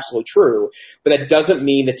that's absolutely true, but that doesn't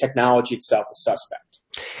mean the technology itself is suspect.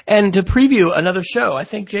 And to preview another show, I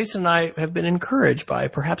think Jason and I have been encouraged by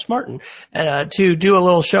perhaps Martin to do a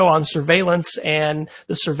little show on surveillance and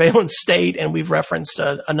the surveillance state. And we've referenced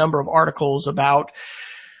a number of articles about,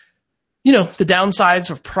 the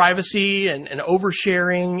downsides of privacy and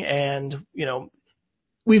oversharing. And,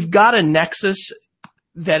 we've got a nexus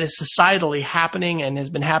that is societally happening and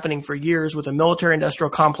has been happening for years with a military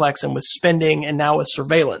industrial complex and with spending and now with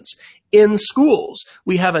surveillance. In schools,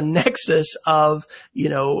 we have a nexus of,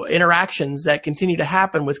 interactions that continue to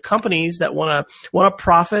happen with companies that want to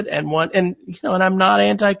profit and I'm not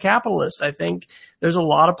anti-capitalist. I think there's a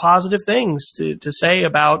lot of positive things to say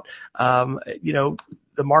about,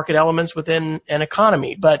 the market elements within an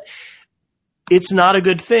economy, but it's not a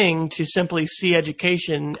good thing to simply see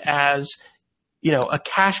education as, a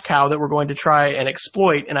cash cow that we're going to try and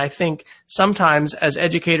exploit. And I think sometimes as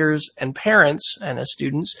educators and parents and as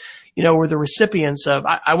students, we're the recipients of,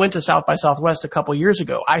 I went to South by Southwest a couple years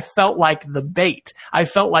ago. I felt like the bait. I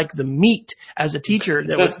felt like the meat as a teacher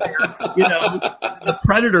that was there. The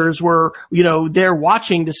predators were, there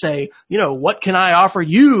watching to say, what can I offer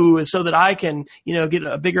you so that I can, get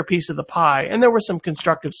a bigger piece of the pie. And there were some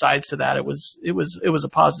constructive sides to that. It was a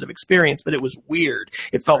positive experience, but it was weird.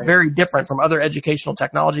 It felt very different from other educational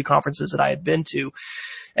technology conferences that I had been to.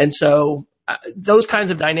 And so, those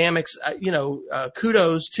kinds of dynamics,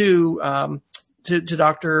 kudos to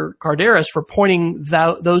Dr. Kardaras for pointing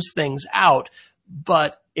those things out,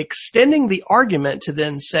 but extending the argument to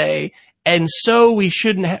then say, and so we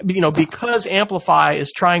shouldn't, because Amplify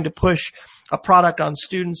is trying to push a product on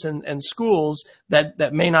students and schools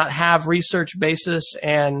that may not have research basis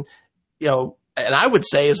and I would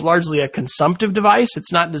say is largely a consumptive device.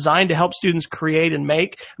 It's not designed to help students create and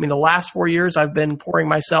make. I mean, the last 4 years I've been pouring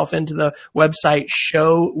myself into the website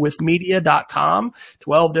showwithmedia.com,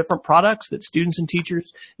 12 different products that students and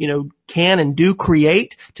teachers, can and do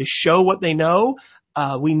create to show what they know.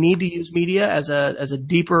 We need to use media as a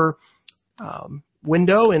deeper,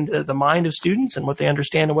 window into the mind of students and what they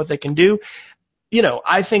understand and what they can do.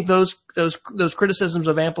 I think those criticisms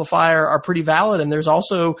of Amplify are pretty valid. And there's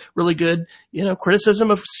also really good,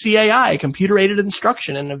 criticism of CAI, computer aided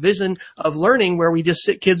instruction, and a vision of learning where we just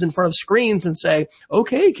sit kids in front of screens and say,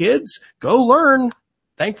 okay, kids, go learn.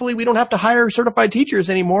 Thankfully, we don't have to hire certified teachers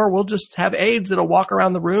anymore. We'll just have aides that'll walk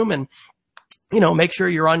around the room and, make sure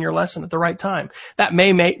you're on your lesson at the right time. That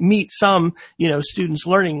may meet some, students'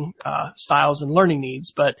 learning, styles and learning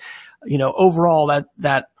needs. But, overall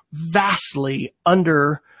that vastly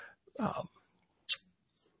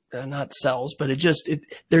not cells, but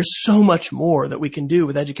there's so much more that we can do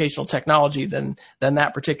with educational technology than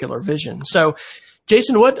that particular vision. So,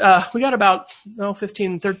 Jason, we got about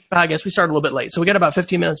 15, 30, I guess we started a little bit late. So we got about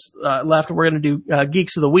 15 minutes left, and we're going to do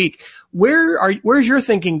Geeks of the Week. Where's your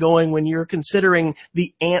thinking going when you're considering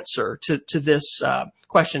the answer to this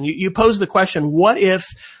question? You posed the question, what if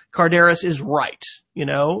Kardaras is right?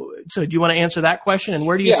 So do you want to answer that question? And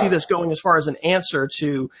where do you see this going as far as an answer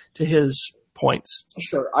to his points?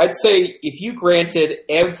 Sure. I'd say if you granted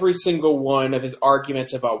every single one of his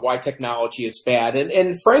arguments about why technology is bad,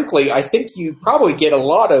 and frankly, I think you probably get a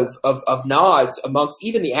lot of nods amongst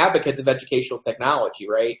even the advocates of educational technology,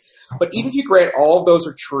 right? But even if you grant all of those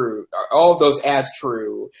are true, all of those as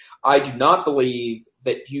true, I do not believe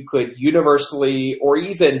that you could universally or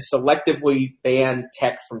even selectively ban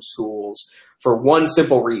tech from schools for one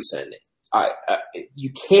simple reason. You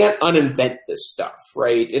can't uninvent this stuff,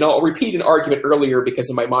 right? And I'll repeat an argument earlier because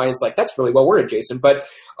in my mind it's like, that's really well worded, Jason, but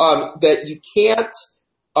that you can't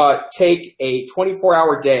take a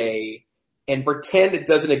 24-hour day and pretend it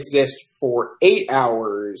doesn't exist for 8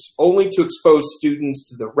 hours only to expose students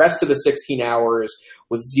to the rest of the 16 hours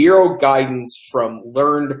with zero guidance from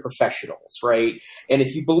learned professionals, right? And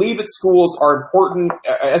if you believe that schools are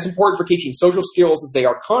as important for teaching social skills as they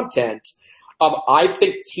are content, I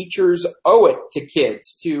think teachers owe it to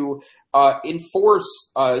kids to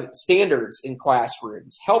enforce standards in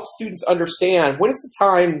classrooms, help students understand when is the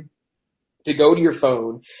time to go to your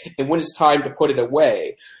phone and when is time to put it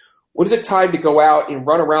away. When is it time to go out and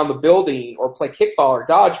run around the building or play kickball or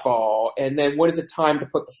dodgeball? And then when is it time to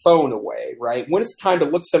put the phone away, right? When is it time to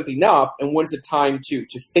look something up? And when is it time to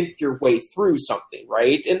think your way through something,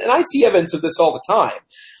 right? And I see evidence of this all the time.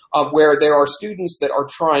 Where there are students that are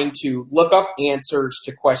trying to look up answers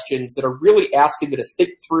to questions that are really asking them to think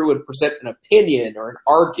through and present an opinion or an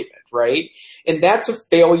argument, right? And that's a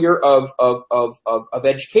failure of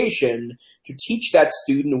education to teach that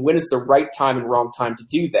student when is the right time and wrong time to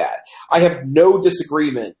do that. I have no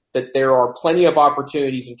disagreement that there are plenty of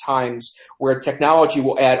opportunities and times where technology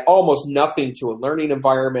will add almost nothing to a learning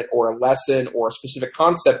environment or a lesson or a specific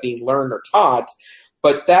concept being learned or taught,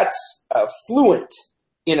 but that's fluent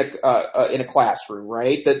in a classroom,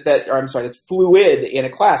 right? That's fluid in a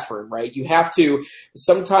classroom, right? You have to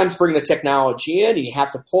sometimes bring the technology in and you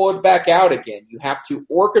have to pull it back out again. You have to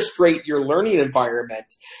orchestrate your learning environment.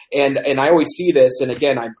 And I always see this, and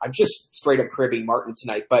again, I'm just straight up cribbing Martin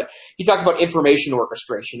tonight, but he talks about information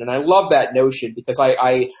orchestration. And I love that notion because I'm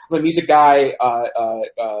a music guy,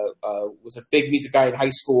 was a big music guy in high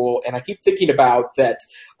school. And I keep thinking about that,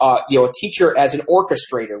 a teacher as an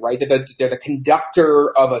orchestrator, right? They're the conductor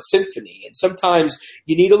of a symphony. And sometimes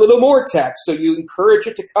you need a little more tech, so you encourage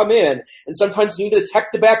it to come in. And sometimes you need the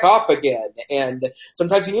tech to back off again. And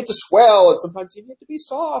sometimes you need to swell, and sometimes you need to be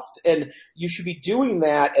soft. And you should be doing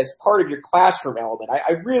that as part of your classroom element.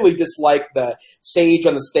 I really dislike the sage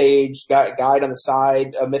on the stage, guide on the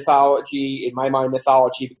side mythology, in my mind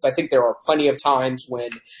mythology, because I think there are plenty of times when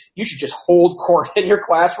you should just hold court in your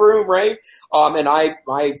classroom, right? And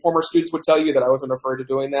my former students would tell you that I wasn't referred to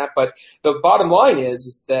doing that. But the bottom line is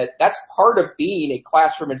that that's part of being a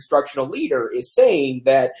classroom instructional leader, is saying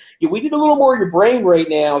that we need a little more in your brain right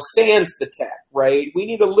now, sans the tech, right? We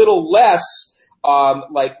need a little less,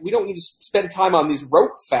 we don't need to spend time on these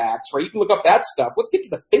rote facts, right? You can look up that stuff. Let's get to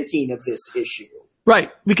the thinking of this issue.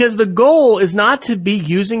 Right, because the goal is not to be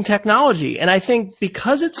using technology. And I think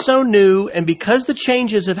because it's so new and because the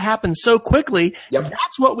changes have happened so quickly,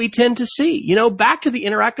 That's what we tend to see. Back to the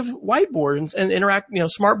interactive whiteboard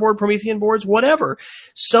and smart board, Promethean boards, whatever.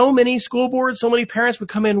 So many school boards, so many parents would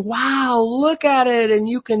come in, wow, look at it, and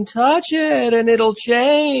you can touch it and it'll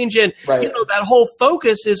change. And, that whole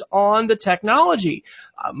focus is on the technology.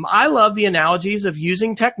 I love the analogies of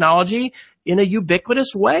using technology in a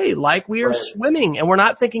ubiquitous way, like we are swimming and we're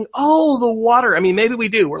not thinking, oh, the water. I mean, maybe we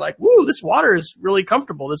do. We're like, woo, this water is really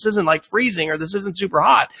comfortable. This isn't like freezing, or this isn't super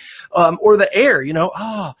hot. Or the air,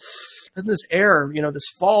 doesn't this air, this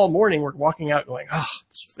fall morning, we're walking out going, oh,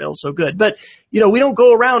 this feels so good. But, we don't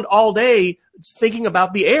go around all day thinking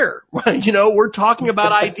about the air, right? We're talking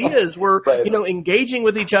about ideas. We're, engaging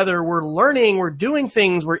with each other. We're learning. We're doing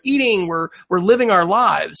things. We're eating. We're living our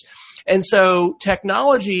lives. And so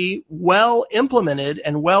technology, well implemented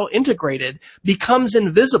and well integrated, becomes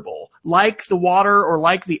invisible, like the water or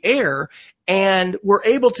like the air, and we're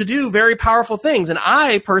able to do very powerful things. And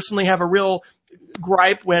I personally have a real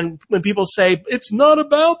gripe when people say, it's not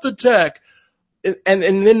about the tech, and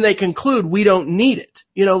then they conclude, we don't need it.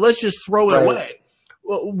 Let's just throw it away.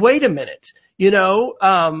 Well, wait a minute.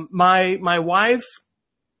 My wife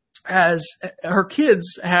as her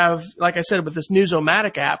kids have, like I said, with this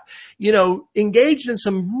Newsomatic app, engaged in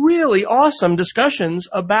some really awesome discussions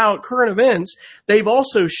about current events. They've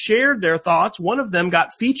also shared their thoughts. One of them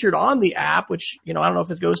got featured on the app, which, I don't know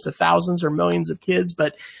if it goes to thousands or millions of kids,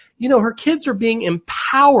 but her kids are being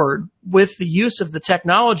empowered with the use of the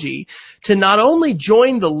technology to not only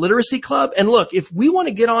join the literacy club. And look, if we want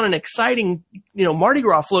to get on an exciting, Mardi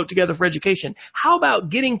Gras float together for education, how about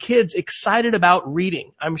getting kids excited about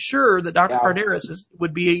reading? I'm sure that Dr. Kardaras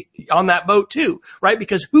would be on that boat too, right?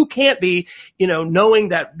 Because who can't be, knowing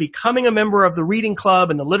that becoming a member of the reading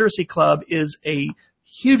club and the literacy club is a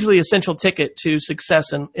hugely essential ticket to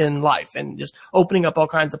success in life and just opening up all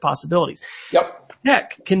kinds of possibilities. Yep.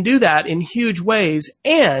 Tech can do that in huge ways,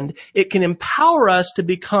 and it can empower us to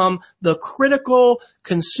become the critical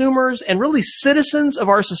consumers and really citizens of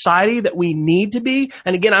our society that we need to be.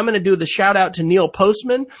 And again, I'm going to do the shout out to Neil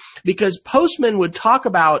Postman, because Postman would talk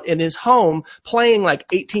about in his home playing like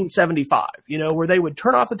 1875, where they would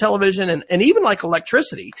turn off the television and even like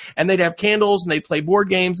electricity, and they'd have candles and they'd play board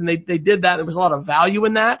games, and they did that. There was a lot of value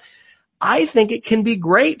in that. I think it can be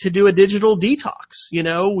great to do a digital detox.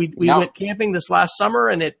 We went camping this last summer,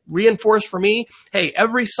 and it reinforced for me, hey,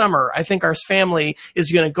 every summer, I think our family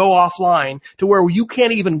is going to go offline to where you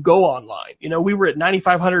can't even go online. We were at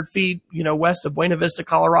 9,500 feet, west of Buena Vista,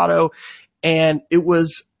 Colorado, and it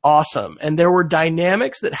was awesome. And there were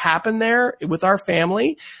dynamics that happened there with our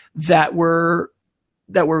family that were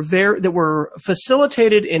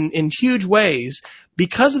facilitated in huge ways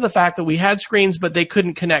because of the fact that we had screens, but they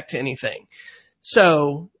couldn't connect to anything.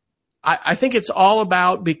 So I think it's all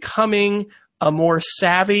about becoming a more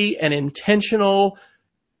savvy and intentional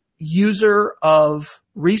user of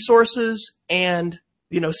resources and,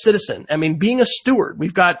 citizen. I mean, being a steward.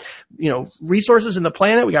 We've got, resources in the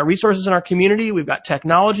planet. We got resources in our community. We've got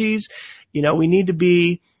technologies. We need to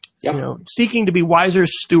be seeking to be wiser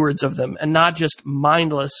stewards of them and not just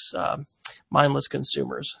mindless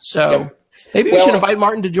consumers. So maybe we should invite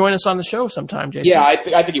Martin to join us on the show sometime, Jason. Yeah, I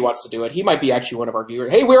think he wants to do it. He might be actually one of our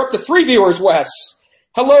viewers. Hey, we're up to 3 viewers, Wes.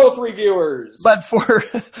 Hello, 3 viewers. But for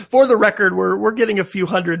the record, we're getting a few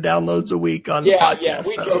hundred downloads a week on the podcast. Yeah,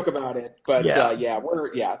 we joke about it, but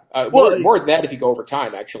we're more than that if you go over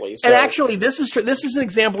time, actually. So. And actually, this is an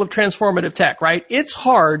example of transformative tech, right? It's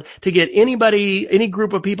hard to get any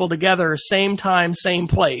group of people together, same time, same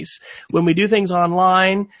place. When we do things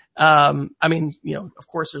online, of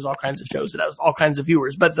course there's all kinds of shows that have all kinds of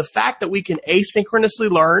viewers, but the fact that we can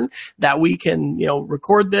asynchronously learn, that we can,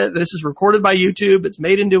 record this is recorded by YouTube, it's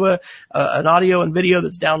made into an audio and video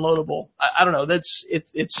that's downloadable. I don't know.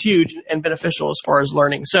 It's huge and beneficial as far as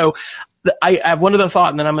learning. So I have one other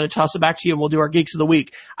thought, and then I'm going to toss it back to you, and we'll do our Geeks of the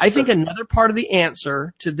Week. I think another part of the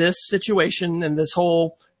answer to this situation and this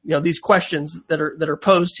whole, these questions that are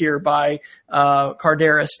posed here by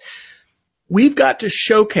Kardaras, we've got to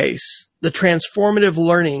showcase the transformative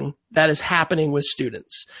learning that is happening with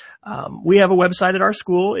students. We have a website at our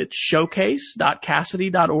school. It's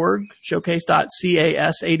showcase.cassidy.org,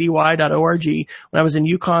 showcase.casady.org. When I was in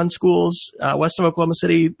Yukon schools, west of Oklahoma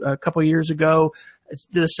City a couple of years ago, it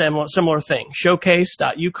did a similar thing,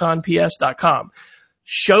 showcase.yukonps.com.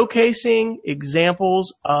 Showcasing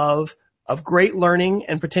examples of great learning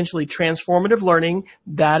and potentially transformative learning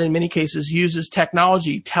that in many cases uses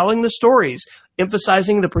technology, telling the stories,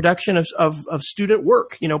 emphasizing the production of student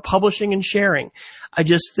work, publishing and sharing. I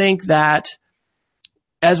just think that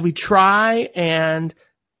as we try and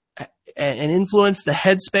influence the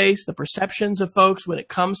headspace, the perceptions of folks when it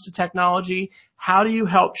comes to technology, how do you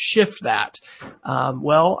help shift that?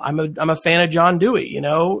 Well, I'm a fan of John Dewey.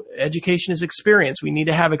 Education is experience. We need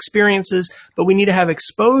to have experiences, but we need to have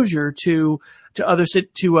exposure to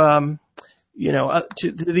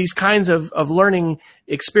these kinds of learning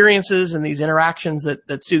experiences and these interactions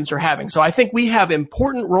that students are having. So I think we have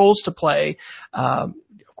important roles to play, of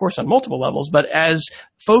course, on multiple levels, but as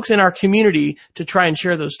folks in our community to try and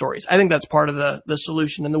share those stories. I think that's part of the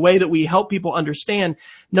solution, and the way that we help people understand,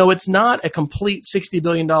 no, it's not a complete $60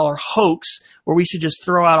 billion hoax where we should just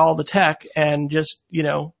throw out all the tech and just,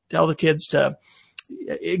 tell the kids to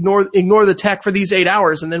ignore the tech for these 8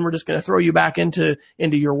 hours, and then we're just going to throw you back into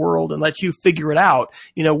your world and let you figure it out.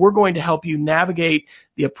 We're going to help you navigate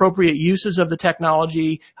the appropriate uses of the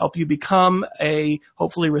technology, help you become a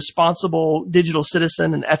hopefully responsible digital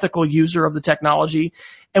citizen, an ethical user of the technology.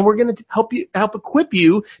 And we're going to help equip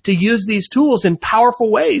you to use these tools in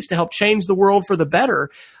powerful ways to help change the world for the better,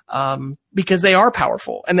 because they are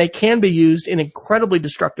powerful and they can be used in incredibly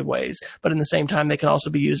destructive ways. But in the same time, they can also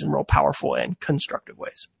be used in real powerful and constructive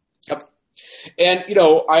ways. Yep. And,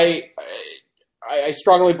 I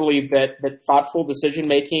strongly believe that thoughtful decision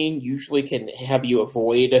making usually can have you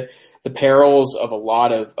avoid the perils of a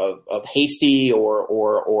lot of hasty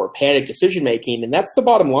or panic decision making, and that's the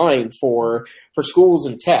bottom line for schools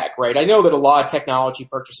and tech, right? I know that a lot of technology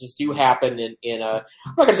purchases do happen in a,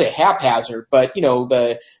 I'm not going to say haphazard, but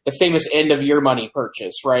the famous end of year money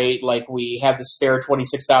purchase, right? Like we have the spare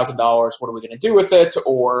 $26,000, what are we going to do with it?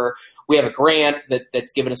 Or we have a grant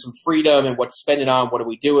that's given us some freedom and what to spend it on, what do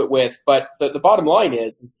we do it with? But the bottom line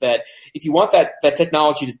is that if you want that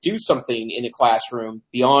technology to do something in a classroom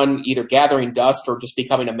beyond either gathering dust or just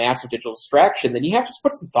becoming a massive digital distraction, then you have to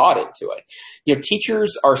put some thought into it.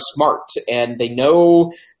 Teachers are smart and they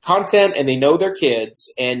know content and they know their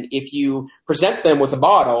kids. And if you present them with a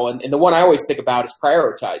model, and the one I always think about is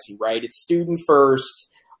prioritizing, right? It's student first,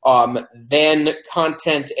 then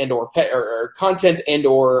content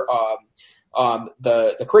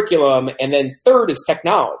the curriculum, and then third is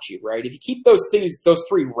technology, right? If you keep those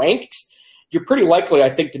three ranked, you're pretty likely, I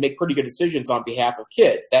think, to make pretty good decisions on behalf of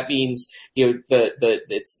kids. That means,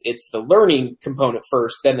 it's the learning component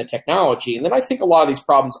first, then the technology, and then I think a lot of these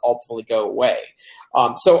problems ultimately go away.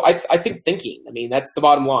 So I think thinking, that's the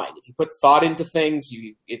bottom line. If you put thought into things,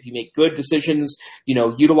 if you make good decisions,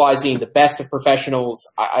 utilizing the best of professionals,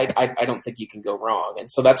 I don't think you can go wrong.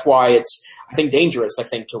 And so that's why it's, I think, dangerous,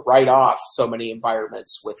 to write off so many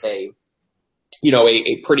environments with a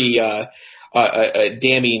pretty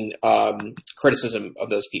damning criticism of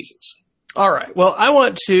those pieces. All right. Well, I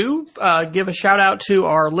want to give a shout out to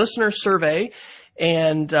our listener survey.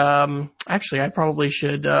 And actually, I probably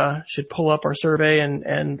should pull up our survey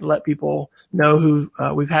and let people know who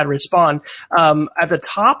we've had respond. At the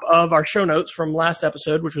top of our show notes from last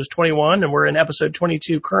episode, which was 21, and we're in episode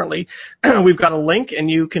 22 currently, we've got a link, and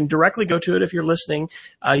you can directly go to it if you're listening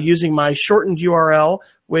using my shortened URL,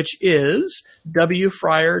 which is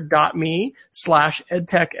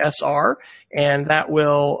wfryer.me/edtechsr. And that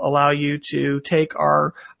will allow you to take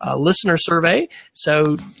our listener survey.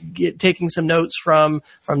 So taking some notes from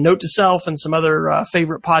Note to Self and some other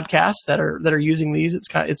favorite podcasts that are using these.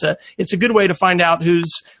 It's a good way to find out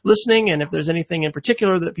who's listening and if there's anything in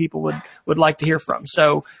particular that people would like to hear from.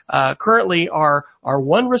 So currently our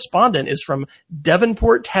one respondent is from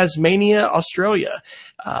Devonport, Tasmania, Australia,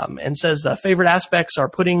 and says the favorite aspects are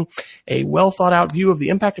putting a well thought out view of the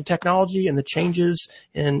impact of technology and the changes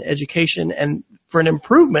in education. And for an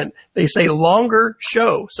improvement, they say longer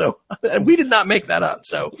show. So we did not make that up.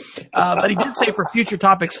 So, but he did say for future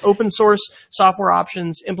topics, open source, software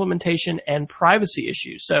options, implementation, and privacy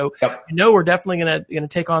issues. So, yep. We're definitely going to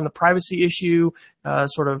take on the privacy issue,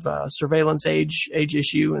 surveillance age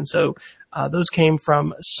issue. And so, those came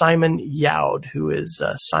from Simon Youd, who is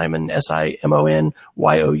Simon, SIMON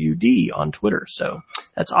YOUD on Twitter. So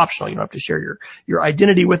that's optional. You don't have to share your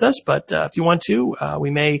identity with us, but if you want to,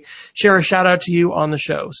 we may share a shout out to you on the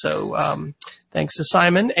show. So thanks to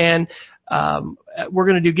Simon. And we're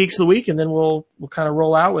going to do Geeks of the Week, and then we'll kind of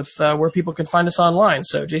roll out with where people can find us online.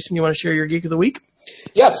 So Jason, you want to share your Geek of the Week?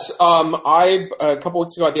 Yes. I, a couple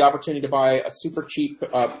weeks ago, had the opportunity to buy a super cheap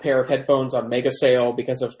pair of headphones on mega sale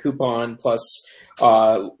because of coupon, plus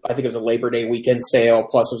I think it was a Labor Day weekend sale,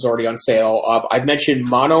 plus it was already on sale. I've mentioned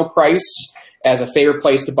Monoprice as a favorite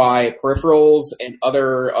place to buy peripherals and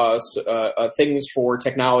other things for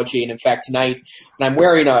technology. And in fact, tonight, and I'm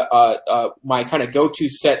wearing my kind of go-to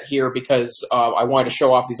set here because I wanted to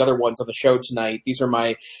show off these other ones on the show tonight. These are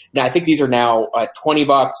I think these are now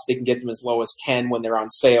 $20. They can get them as low as 10 when they're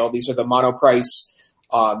on sale. These are the Monoprice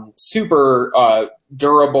super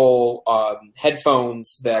durable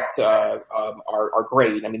headphones that are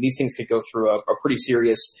great. These things could go through a pretty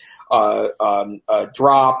serious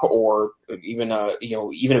drop or even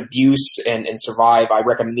abuse and survive. I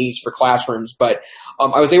recommend these for classrooms. But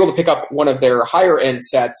I was able to pick up one of their higher end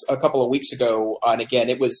sets a couple of weeks ago, and again,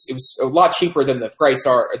 it was a lot cheaper than the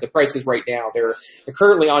prices right now. They're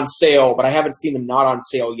currently on sale, but I haven't seen them not on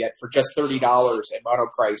sale yet for just $30 at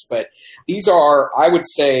Monoprice. But these are, I would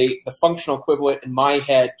say, the functional equivalent in my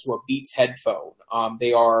head to a Beats headphone.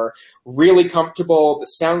 They are really comfortable. The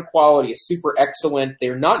sound quality is super excellent.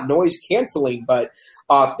 They're not noise canceling, but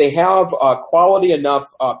they have quality enough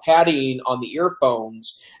padding on the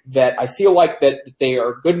earphones that I feel like that they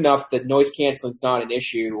are good enough that noise canceling is not an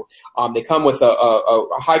issue. They come with a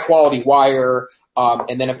high quality wire.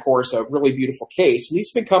 And then, of course, a really beautiful case. And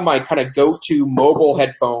these become my kind of go-to mobile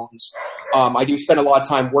headphones. I do spend a lot of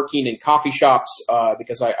time working in coffee shops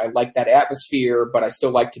because I like that atmosphere, but I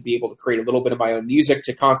still like to be able to create a little bit of my own music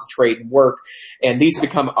to concentrate and work. And these have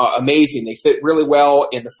become amazing. They fit really well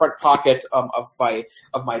in the front pocket of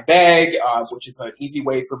my bag, which is an easy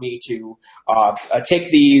way for me to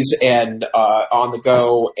take these and on the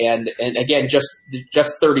go. And again, just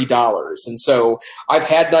 $30. And so I've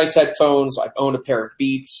had nice headphones. I've owned a pair of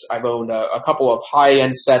Beats. I've owned a couple of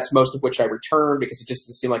high-end sets, most of which I returned because it just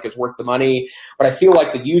didn't seem like it's worth the money. But I feel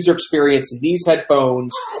like the user experience in these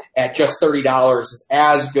headphones at just $30 is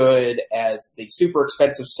as good as the super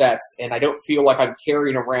expensive sets, and I don't feel like I'm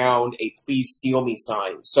carrying around a "Please Steal Me"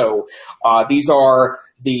 sign. So these are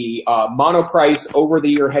the monoprice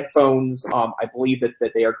over-the-ear headphones. I believe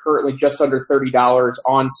that they are currently just under $30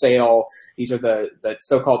 on sale. These are the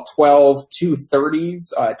so-called 12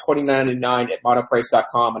 230s, $29.99 at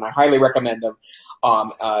monoprice.com, and I highly recommend them.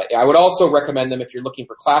 I would also recommend them if you're looking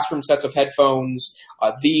for classroom sets of headphones.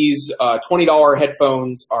 These $20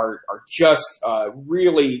 headphones are just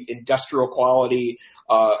really industrial quality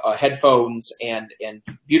headphones and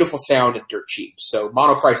beautiful sound and dirt cheap. So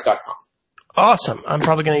monoprice.com. Awesome. I'm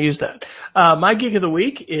probably going to use that. My geek of the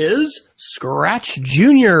week is Scratch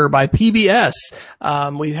Junior by PBS.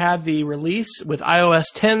 We've had the release with iOS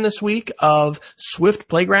 10 this week of Swift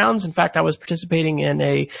Playgrounds. In fact, I was participating in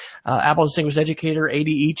a Apple Distinguished Educator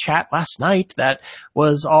ADE chat last night that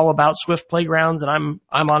was all about Swift Playgrounds, and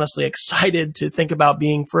I'm honestly excited to think about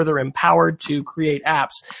being further empowered to create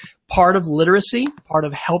apps. Part of literacy, part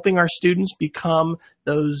of helping our students become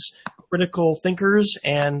those critical thinkers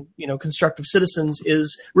and, constructive citizens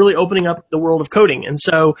is really opening up the world of coding. And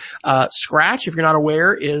so, Scratch, if you're not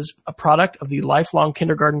aware, is a product of the Lifelong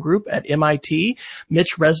Kindergarten Group at MIT.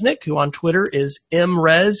 Mitch Resnick, who on Twitter is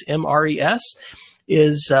MRes, M-R-E-S,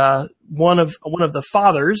 is one of the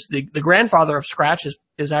fathers. The grandfather of Scratch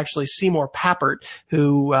is actually Seymour Papert,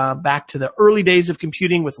 who back to the early days of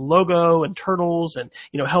computing with Logo and Turtles and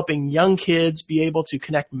helping young kids be able to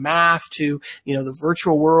connect math to the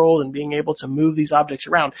virtual world and being able to move these objects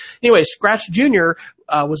around. Anyway, Scratch Junior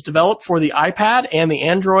was developed for the iPad and the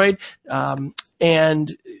Android,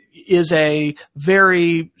 and is a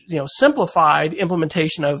very simplified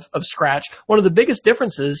implementation of Scratch. One of the biggest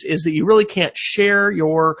differences is that you really can't share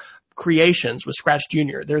your creations with Scratch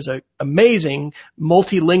Junior. There's an amazing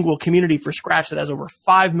multilingual community for Scratch that has over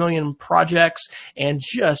 5 million projects and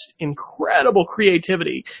just incredible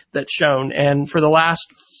creativity that's shown. And for the last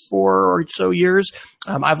 4 or so years,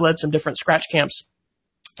 I've led some different Scratch camps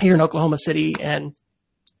here in Oklahoma City and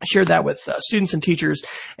shared that with students and teachers.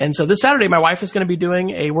 And so this Saturday, my wife is going to be doing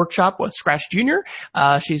a workshop with Scratch Junior.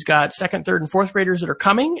 She's got 2nd, 3rd, and 4th graders that are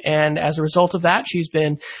coming. And as a result of that, she's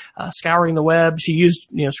been scouring the web. She used,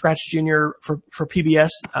 Scratch Junior for PBS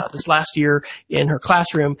this last year in her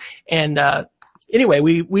classroom. And anyway,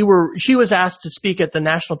 she was asked to speak at the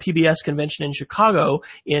National PBS Convention in Chicago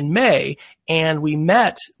in May. And we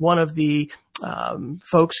met one of the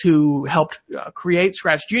folks who helped create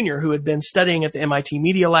Scratch Junior, who had been studying at the MIT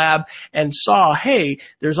Media Lab and saw, hey,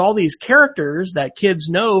 there's all these characters that kids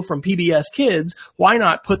know from PBS Kids. Why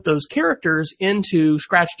not put those characters into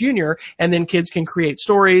Scratch Junior, and then kids can create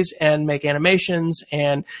stories and make animations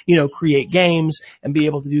and, create games and be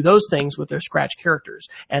able to do those things with their Scratch characters.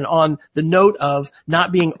 And on the note of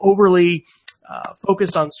not being overly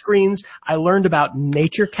focused on screens, I learned about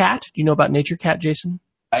NatureCat. Do you know about NatureCat, Jason?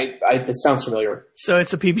 It sounds familiar. So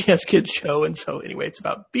it's a PBS Kids show. And so anyway, it's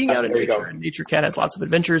about being out in nature, and NatureCat has lots of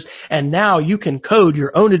adventures. And now you can code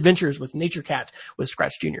your own adventures with NatureCat with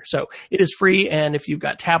Scratch Junior. So it is free. And if you've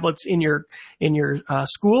got tablets in your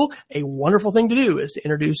school, a wonderful thing to do is to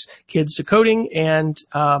introduce kids to coding. And,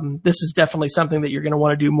 this is definitely something that you're going to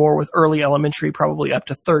want to do more with early elementary, probably up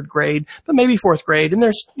to 3rd grade, but maybe 4th grade. And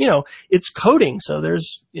there's, it's coding. So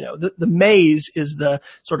there's, the maze is the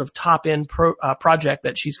sort of top end project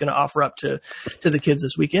that she's going to offer up to the kids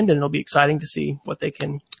this weekend, and it'll be exciting to see what they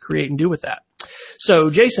can create and do with that. So,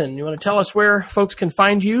 Jason, you want to tell us where folks can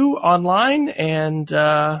find you online and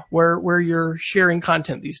where you're sharing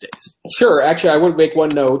content these days? Sure. Actually, I would make one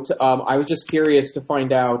note. I was just curious to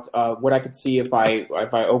find out what I could see if I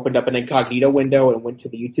opened up an incognito window and went to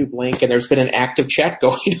the YouTube link, and there's been an active chat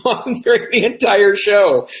going on during the entire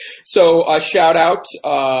show. So, shout out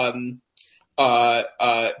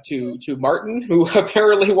to Martin, who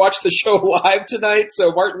apparently watched the show live tonight.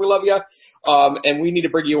 So Martin, we love you. And we need to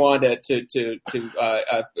bring you on to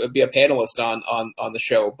be a panelist on the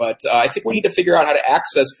show. But I think we need to figure out how to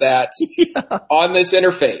access that on this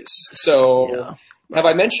interface. So Have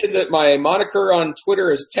I mentioned that my moniker on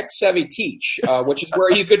Twitter is Tech Savvy Teach, which is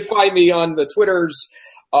where you could find me on the Twitters.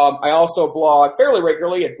 I also blog fairly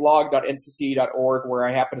regularly at blog.ncc.org, where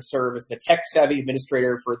I happen to serve as the Tech Savvy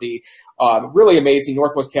Administrator for the really amazing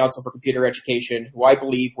Northwest Council for Computer Education, who I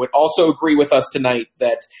believe would also agree with us tonight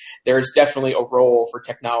that there is definitely a role for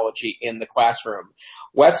technology in the classroom.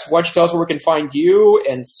 Wes, why don't you tell us where we can find you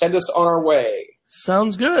and send us on our way?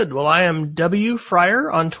 Sounds good. Well, I am W.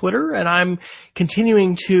 Fryer on Twitter, and I'm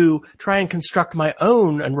continuing to try and construct my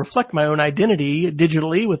own and reflect my own identity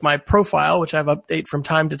digitally with my profile, which I've update from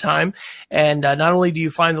time to time. And not only do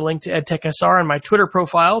you find the link to EdTechSR on my Twitter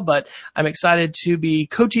profile, but I'm excited to be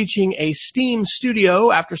co-teaching a STEAM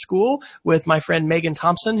studio after school with my friend Megan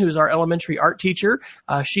Thompson, who's our elementary art teacher.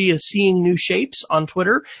 She is Seeing New Shapes on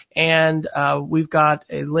Twitter, and we've got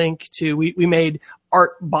a link to, we made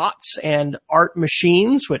art bots and art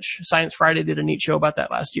machines, which Science Friday did a neat show about that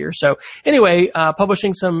last year. So anyway,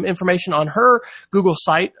 publishing some information on her Google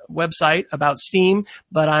website about STEAM,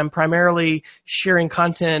 but I'm primarily sharing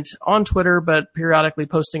content on Twitter, but periodically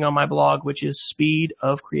posting on my blog, which is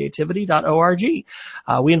speedofcreativity.org.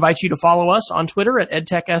 We invite you to follow us on Twitter at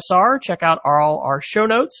EdTechSR. Check out all our show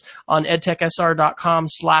notes on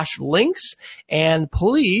edtechsr.com/links. And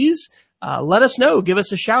please, let us know. Give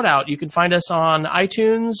us a shout out. You can find us on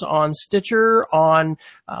iTunes, on Stitcher, on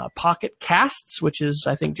Pocket Casts, which is,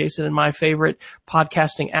 I think, Jason and my favorite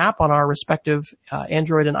podcasting app on our respective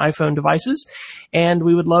Android and iPhone devices. And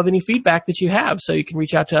we would love any feedback that you have. So you can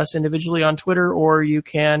reach out to us individually on Twitter, or you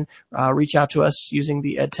can reach out to us using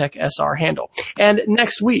the EdTechSR handle. And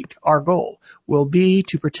next week, our goal will be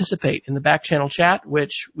to participate in the back channel chat,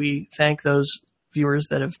 which we thank those viewers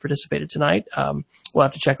that have participated tonight. We'll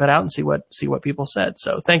have to check that out and see what people said.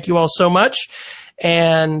 So thank you all so much,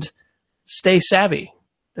 and stay savvy.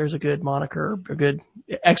 There's a good moniker, a good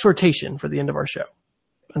exhortation for the end of our show.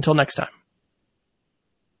 Until next time.